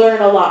also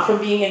learn a lot from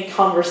being in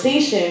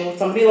conversation with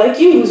somebody like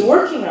you who's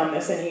working on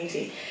this in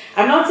Haiti.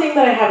 I'm not saying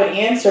that I have an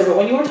answer, but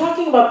when you were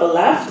talking about the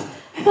left,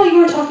 I thought you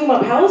were talking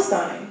about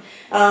Palestine.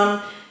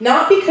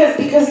 Not because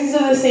these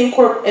are the same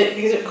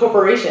these are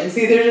corporations.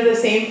 These are the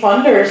same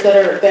funders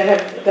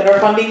that are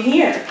funding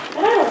here,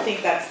 and I don't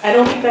think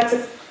that's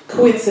a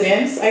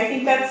coincidence. I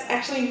think that's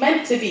actually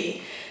meant to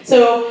be.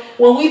 So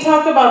when we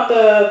talk about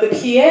the PA,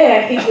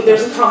 I think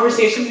there's a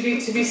conversation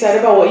to be said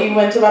about what you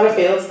meant about a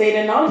failed state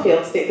and not a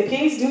failed state. The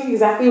PA is doing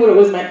exactly what it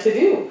was meant to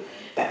do.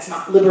 That's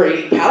not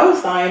liberating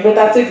Palestine, but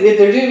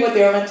they're doing what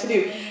they were meant to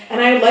do.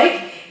 And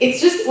it's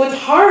just, what's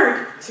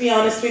hard, to be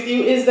honest with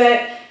you, is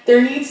that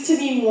there needs to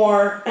be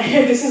more,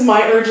 this is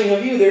my urging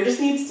of you, there just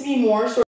needs to be more sort